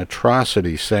and an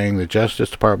atrocity, saying the Justice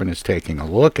Department is taking a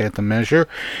look at the measure.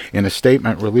 In a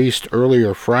statement released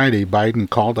earlier Friday, Biden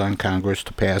called on Congress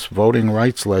to pass voting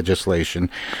rights legislation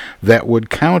that would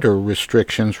counter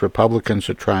restrictions Republicans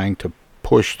are trying to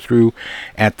push through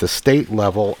at the state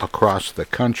level across the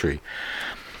country.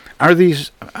 Are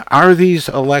these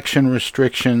election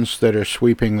restrictions that are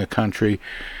sweeping the country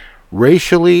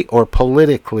racially or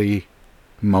politically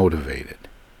motivated?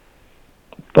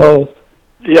 Both.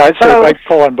 Yeah, I'd say I'd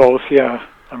call on both. Yeah,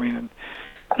 I mean.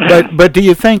 But do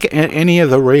you think any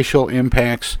of the racial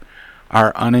impacts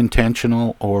are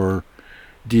unintentional, or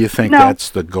do you think that's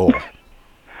the goal?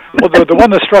 Well, the one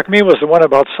that struck me was the one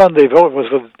about Sunday vote, was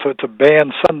to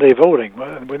ban Sunday voting,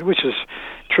 which is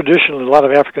traditionally a lot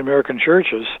of African American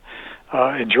churches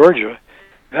in Georgia.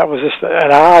 That was just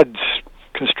an odd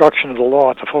construction of the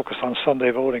law to focus on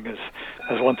Sunday voting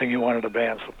as one thing he wanted to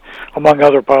ban. So, among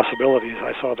other possibilities,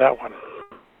 I saw that one.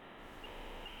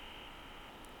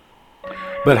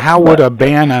 But how would a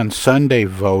ban on Sunday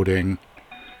voting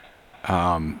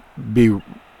be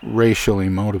racially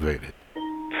motivated?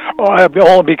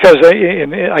 Only because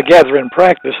I gather in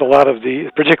practice, a lot of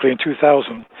particularly in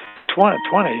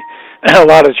 2020, a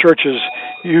lot of churches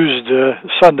used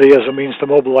Sunday as a means to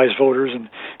mobilize voters and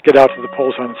get out to the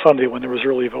polls on Sunday when there was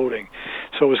early voting.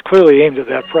 So it was clearly aimed at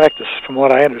that practice, from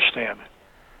what I understand.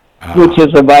 Which is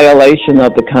a violation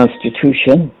of the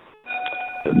Constitution,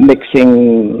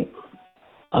 mixing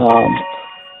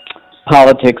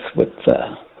politics with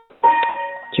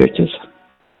churches.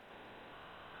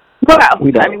 Well, I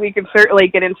mean, we could certainly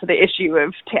get into the issue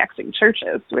of taxing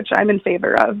churches, which I'm in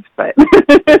favor of, but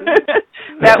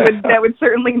that would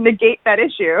certainly negate that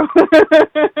issue.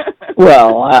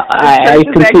 Well, I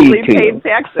concede to paid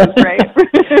taxes, right?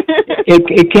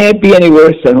 it can't be any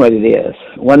worse than what it is,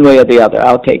 one way or the other.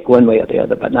 I'll take one way or the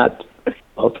other, but not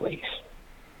both ways.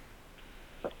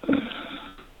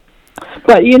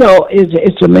 But,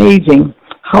 it's amazing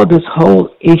how this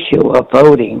whole issue of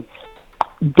voting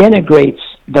denigrates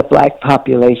the black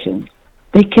population.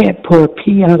 They can't pour a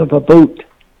pea out of a boot.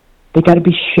 They got to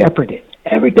be shepherded.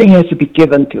 Everything has to be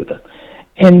given to them.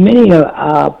 And many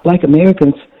black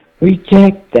Americans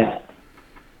reject that.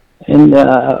 And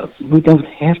we don't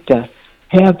have to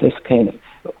have this kind of...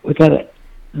 We got to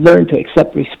learn to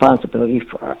accept responsibility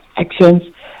for our actions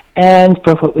and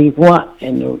for what we want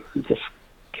in this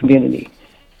community.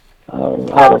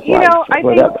 I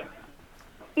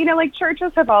think, like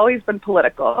churches have always been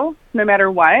political, no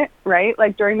matter what, right?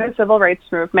 Like during the civil rights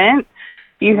movement,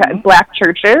 you had black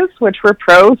churches, which were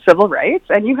pro-civil rights,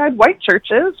 and you had white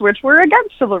churches, which were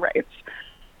against civil rights.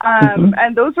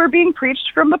 And those were being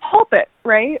preached from the pulpit,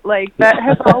 right? Like that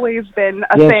has always been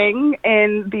a thing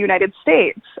in the United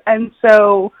States. And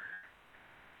so,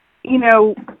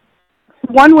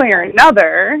 one way or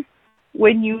another,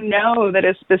 when you know that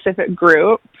a specific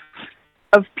group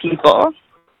of people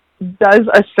does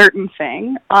a certain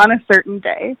thing on a certain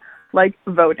day, like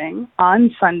voting on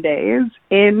Sundays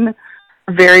in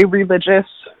very religious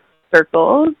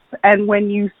circles, and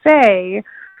when you say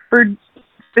for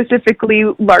specifically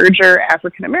larger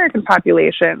African American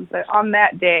populations that on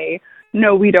that day,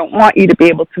 no, we don't want you to be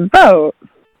able to vote,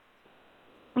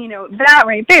 that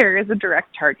right there is a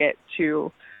direct target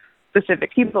to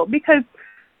specific people, because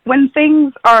when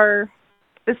things are,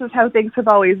 this is how things have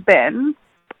always been,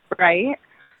 right?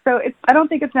 So I don't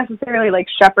think it's necessarily like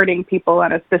shepherding people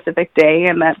on a specific day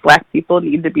and that black people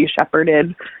need to be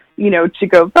shepherded, to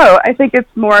go vote. I think it's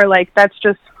more like that's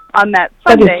just on that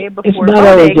Sunday before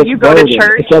voting, you go to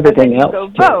church and then you go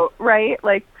vote, right?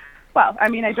 Like, well, I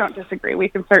mean, I don't disagree. We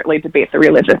can certainly debate the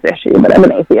religious issue, but I'm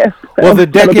an atheist. So well, the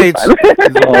decades...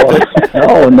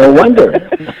 no wonder.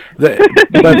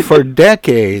 But for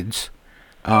decades,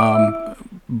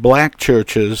 black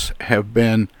churches have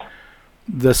been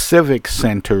the civic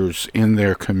centers in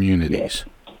their communities.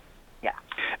 Yeah.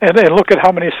 And look at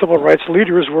how many civil rights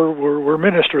leaders were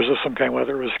ministers of some kind,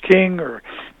 whether it was King or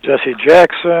Jesse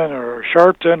Jackson or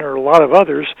Sharpton or a lot of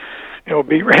others,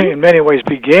 in many ways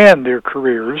began their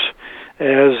careers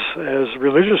as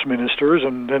religious ministers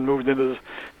and then moved into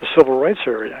the civil rights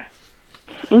area.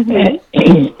 Mm-hmm.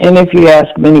 And if you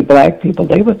ask many black people,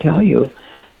 they will tell you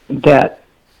that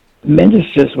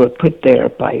ministers were put there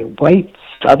by white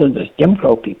Southerners, Jim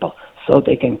Crow people, so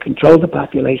they can control the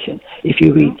population. If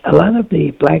you read a lot of the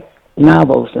black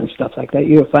novels and stuff like that,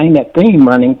 you'll find that theme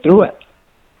running through it.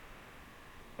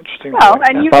 Interesting. Well,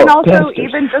 and you can also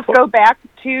even just go back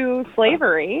to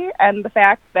slavery and the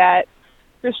fact that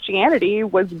Christianity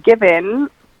was given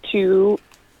to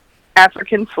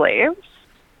African slaves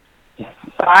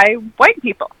by white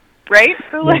people, right?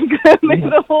 So, there's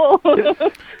a whole...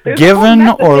 Given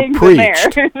or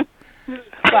preached?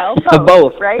 Well,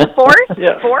 both, right? Forced?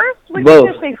 Yeah. Forced? We Both.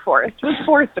 can just say forced. It was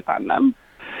forced upon them.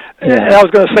 And I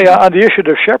was going to say, on the issue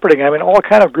of shepherding, I mean, all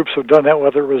kind of groups have done that,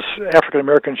 whether it was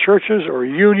African-American churches or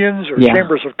unions or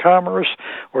chambers of commerce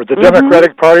or the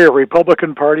Democratic Party or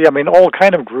Republican Party. I mean, all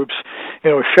kind of groups,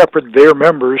 shepherd their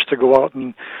members to go out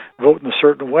and vote in a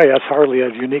certain way. That's hardly a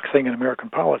unique thing in American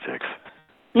politics.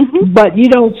 Mm-hmm. But you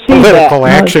don't see Political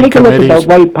that. action take committees. a look at the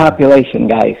white population,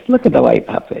 guys. Look at the white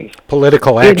population.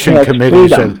 Political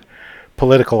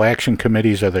action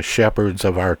committees are the shepherds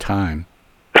of our time.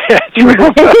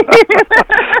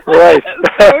 Right.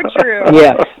 So true.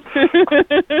 Yes.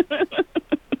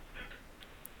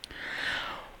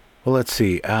 Well, let's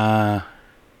see. I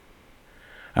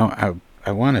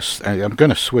want to. I'm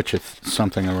going to switch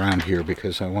something around here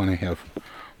because I want to have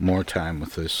more time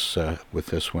with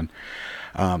this one.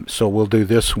 So we'll do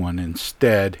this one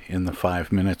instead in the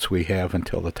 5 minutes we have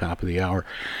until the top of the hour.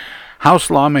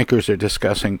 House lawmakers are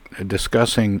discussing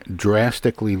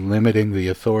drastically limiting the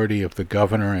authority of the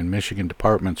governor and Michigan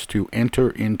departments to enter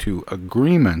into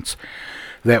agreements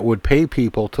that would pay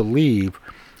people to leave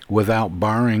without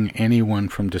barring anyone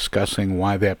from discussing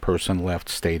why that person left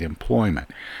state employment.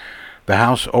 The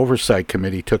House Oversight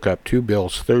Committee took up 2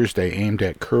 bills Thursday aimed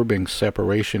at curbing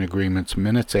separation agreements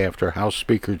minutes after House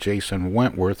Speaker Jason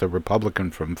Wentworth, a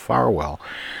Republican from Farwell,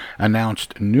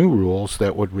 announced new rules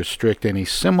that would restrict any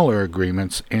similar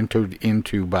agreements entered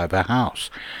into by the House.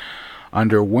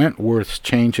 Under Wentworth's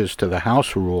changes to the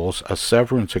House rules, a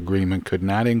severance agreement could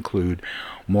not include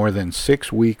more than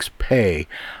 6 weeks' pay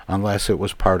unless it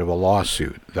was part of a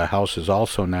lawsuit. The House is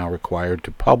also now required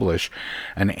to publish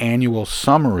an annual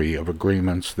summary of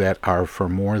agreements that are for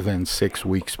more than 6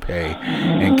 weeks' pay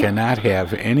and cannot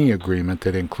have any agreement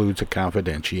that includes a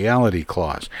confidentiality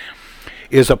clause.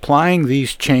 Is applying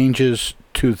these changes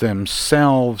to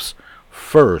themselves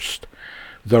first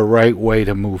the right way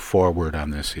to move forward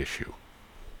on this issue?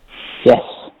 Yes.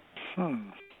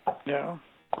 Yeah.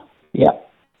 Yeah.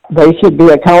 They should be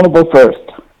accountable first.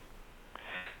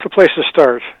 It's a place to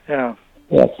start, yeah.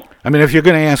 Yes. I mean, if you're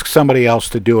going to ask somebody else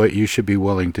to do it, you should be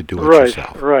willing to do it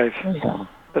yourself. Right. Yeah.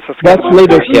 That's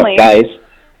leadership, Certainly. guys.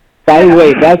 By the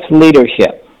way, that's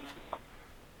leadership.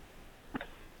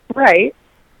 Right.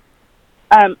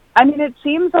 I mean, it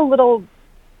seems a little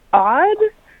odd,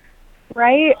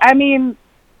 right? I mean,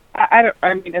 I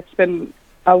mean, it's been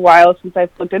a while since I've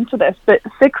looked into this, but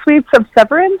 6 weeks of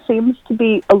severance seems to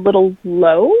be a little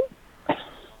low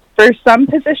for some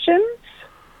positions,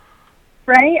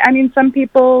 right? I mean, some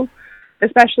people,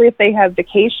 especially if they have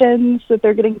vacations that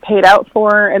they're getting paid out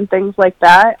for and things like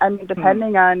that, I mean,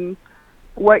 depending on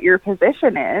what your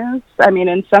position is, I mean,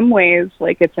 in some ways,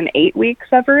 like, it's an 8-week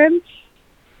severance.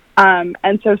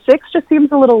 And so 6 just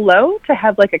seems a little low to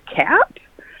have, like, a cap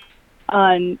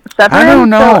on severance. I don't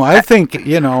know. So,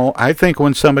 I think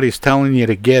when somebody's telling you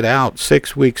to get out,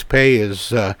 6 weeks' pay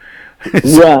is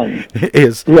run.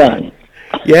 Run.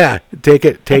 Yeah, take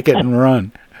it and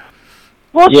run.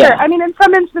 Well, Yeah. sure. I mean, in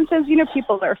some instances,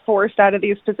 people are forced out of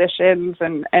these positions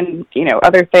and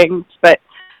other things. But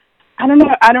I don't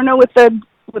know. I don't know what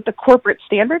the corporate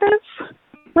standard is,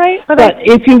 right? But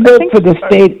if you work for the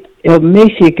state of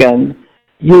Michigan,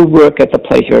 you work at the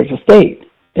pleasure of the state.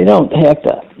 You don't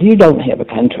have a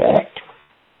contract.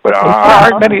 But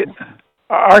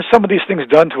are some of these things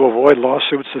done to avoid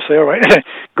lawsuits, to say, all right,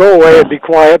 go away and be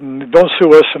quiet and don't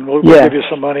sue us and we'll give you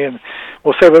some money and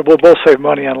we'll both save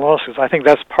money on lawsuits? I think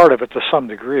that's part of it to some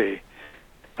degree.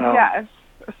 Yes.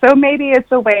 So maybe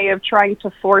it's a way of trying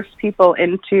to force people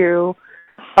into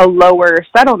a lower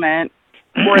settlement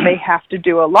where they have to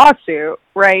do a lawsuit,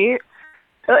 right?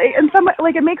 And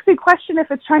it makes me question if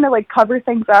it's trying to cover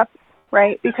things up,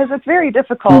 right? Because it's very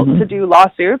difficult to do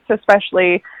lawsuits,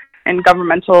 especially in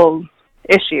governmental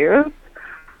issues.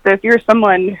 So if you're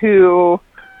someone who,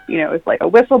 is like a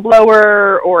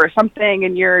whistleblower or something,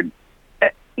 and you're,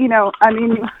 I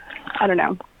mean, I don't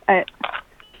know.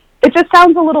 It just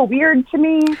sounds a little weird to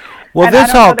me. Well, and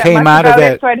this all came out of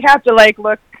that. So I'd have to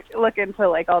look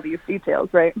into all these details,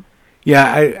 right?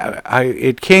 Yeah,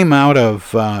 it came out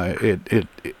of it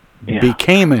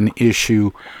became an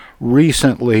issue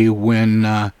recently when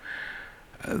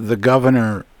the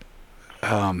governor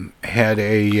had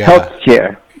a health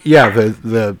chair. Yeah,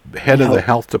 the head of the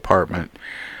health department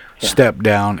stepped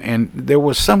down, and there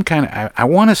was some kind of, I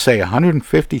want to say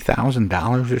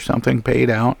 $150,000 or something paid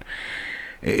out.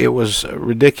 It was a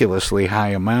ridiculously high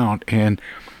amount, and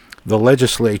the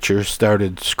legislature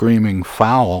started screaming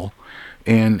foul.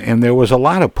 And there was a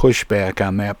lot of pushback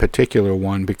on that particular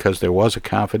one because there was a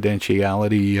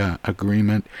confidentiality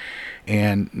agreement,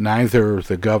 and neither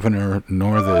the governor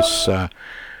nor this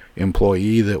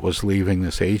employee that was leaving,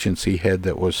 this agency head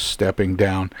that was stepping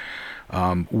down,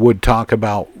 would talk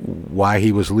about why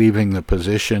he was leaving the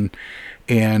position.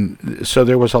 And so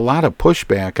there was a lot of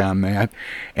pushback on that.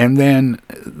 And then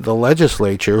the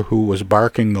legislature, who was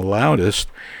barking the loudest,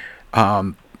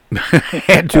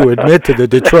 had to admit to the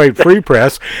Detroit Free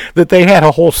Press that they had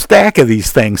a whole stack of these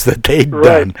things that they'd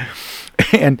done.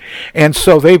 And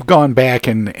so they've gone back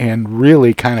and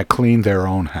really kind of cleaned their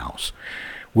own house,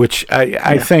 which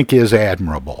I think is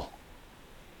admirable.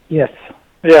 Yes.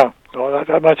 Yeah. Well,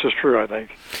 that much is true, I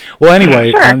think. Well,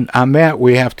 anyway, on that,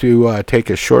 we have to take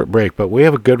a short break, but we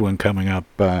have a good one coming up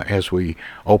as we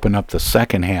open up the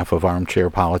second half of Armchair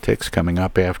Politics, coming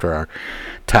up after our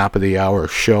top of the hour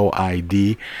show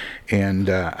ID, and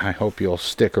I hope you'll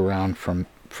stick around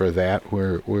for that.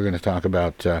 We're going to talk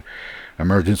about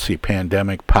emergency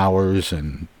pandemic powers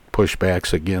and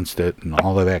pushbacks against it and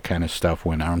all of that kind of stuff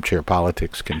when Armchair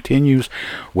Politics continues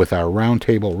with our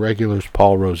roundtable regulars,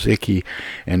 Paul Rosicki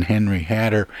and Henry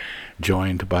Hatter,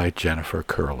 joined by Jennifer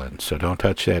Curlin. So don't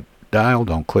touch that dial.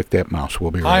 Don't click that mouse.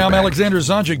 We'll be right back. Hi, I'm Alexander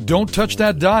Zonjic. Don't touch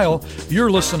that dial.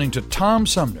 You're listening to Tom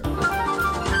Sumner.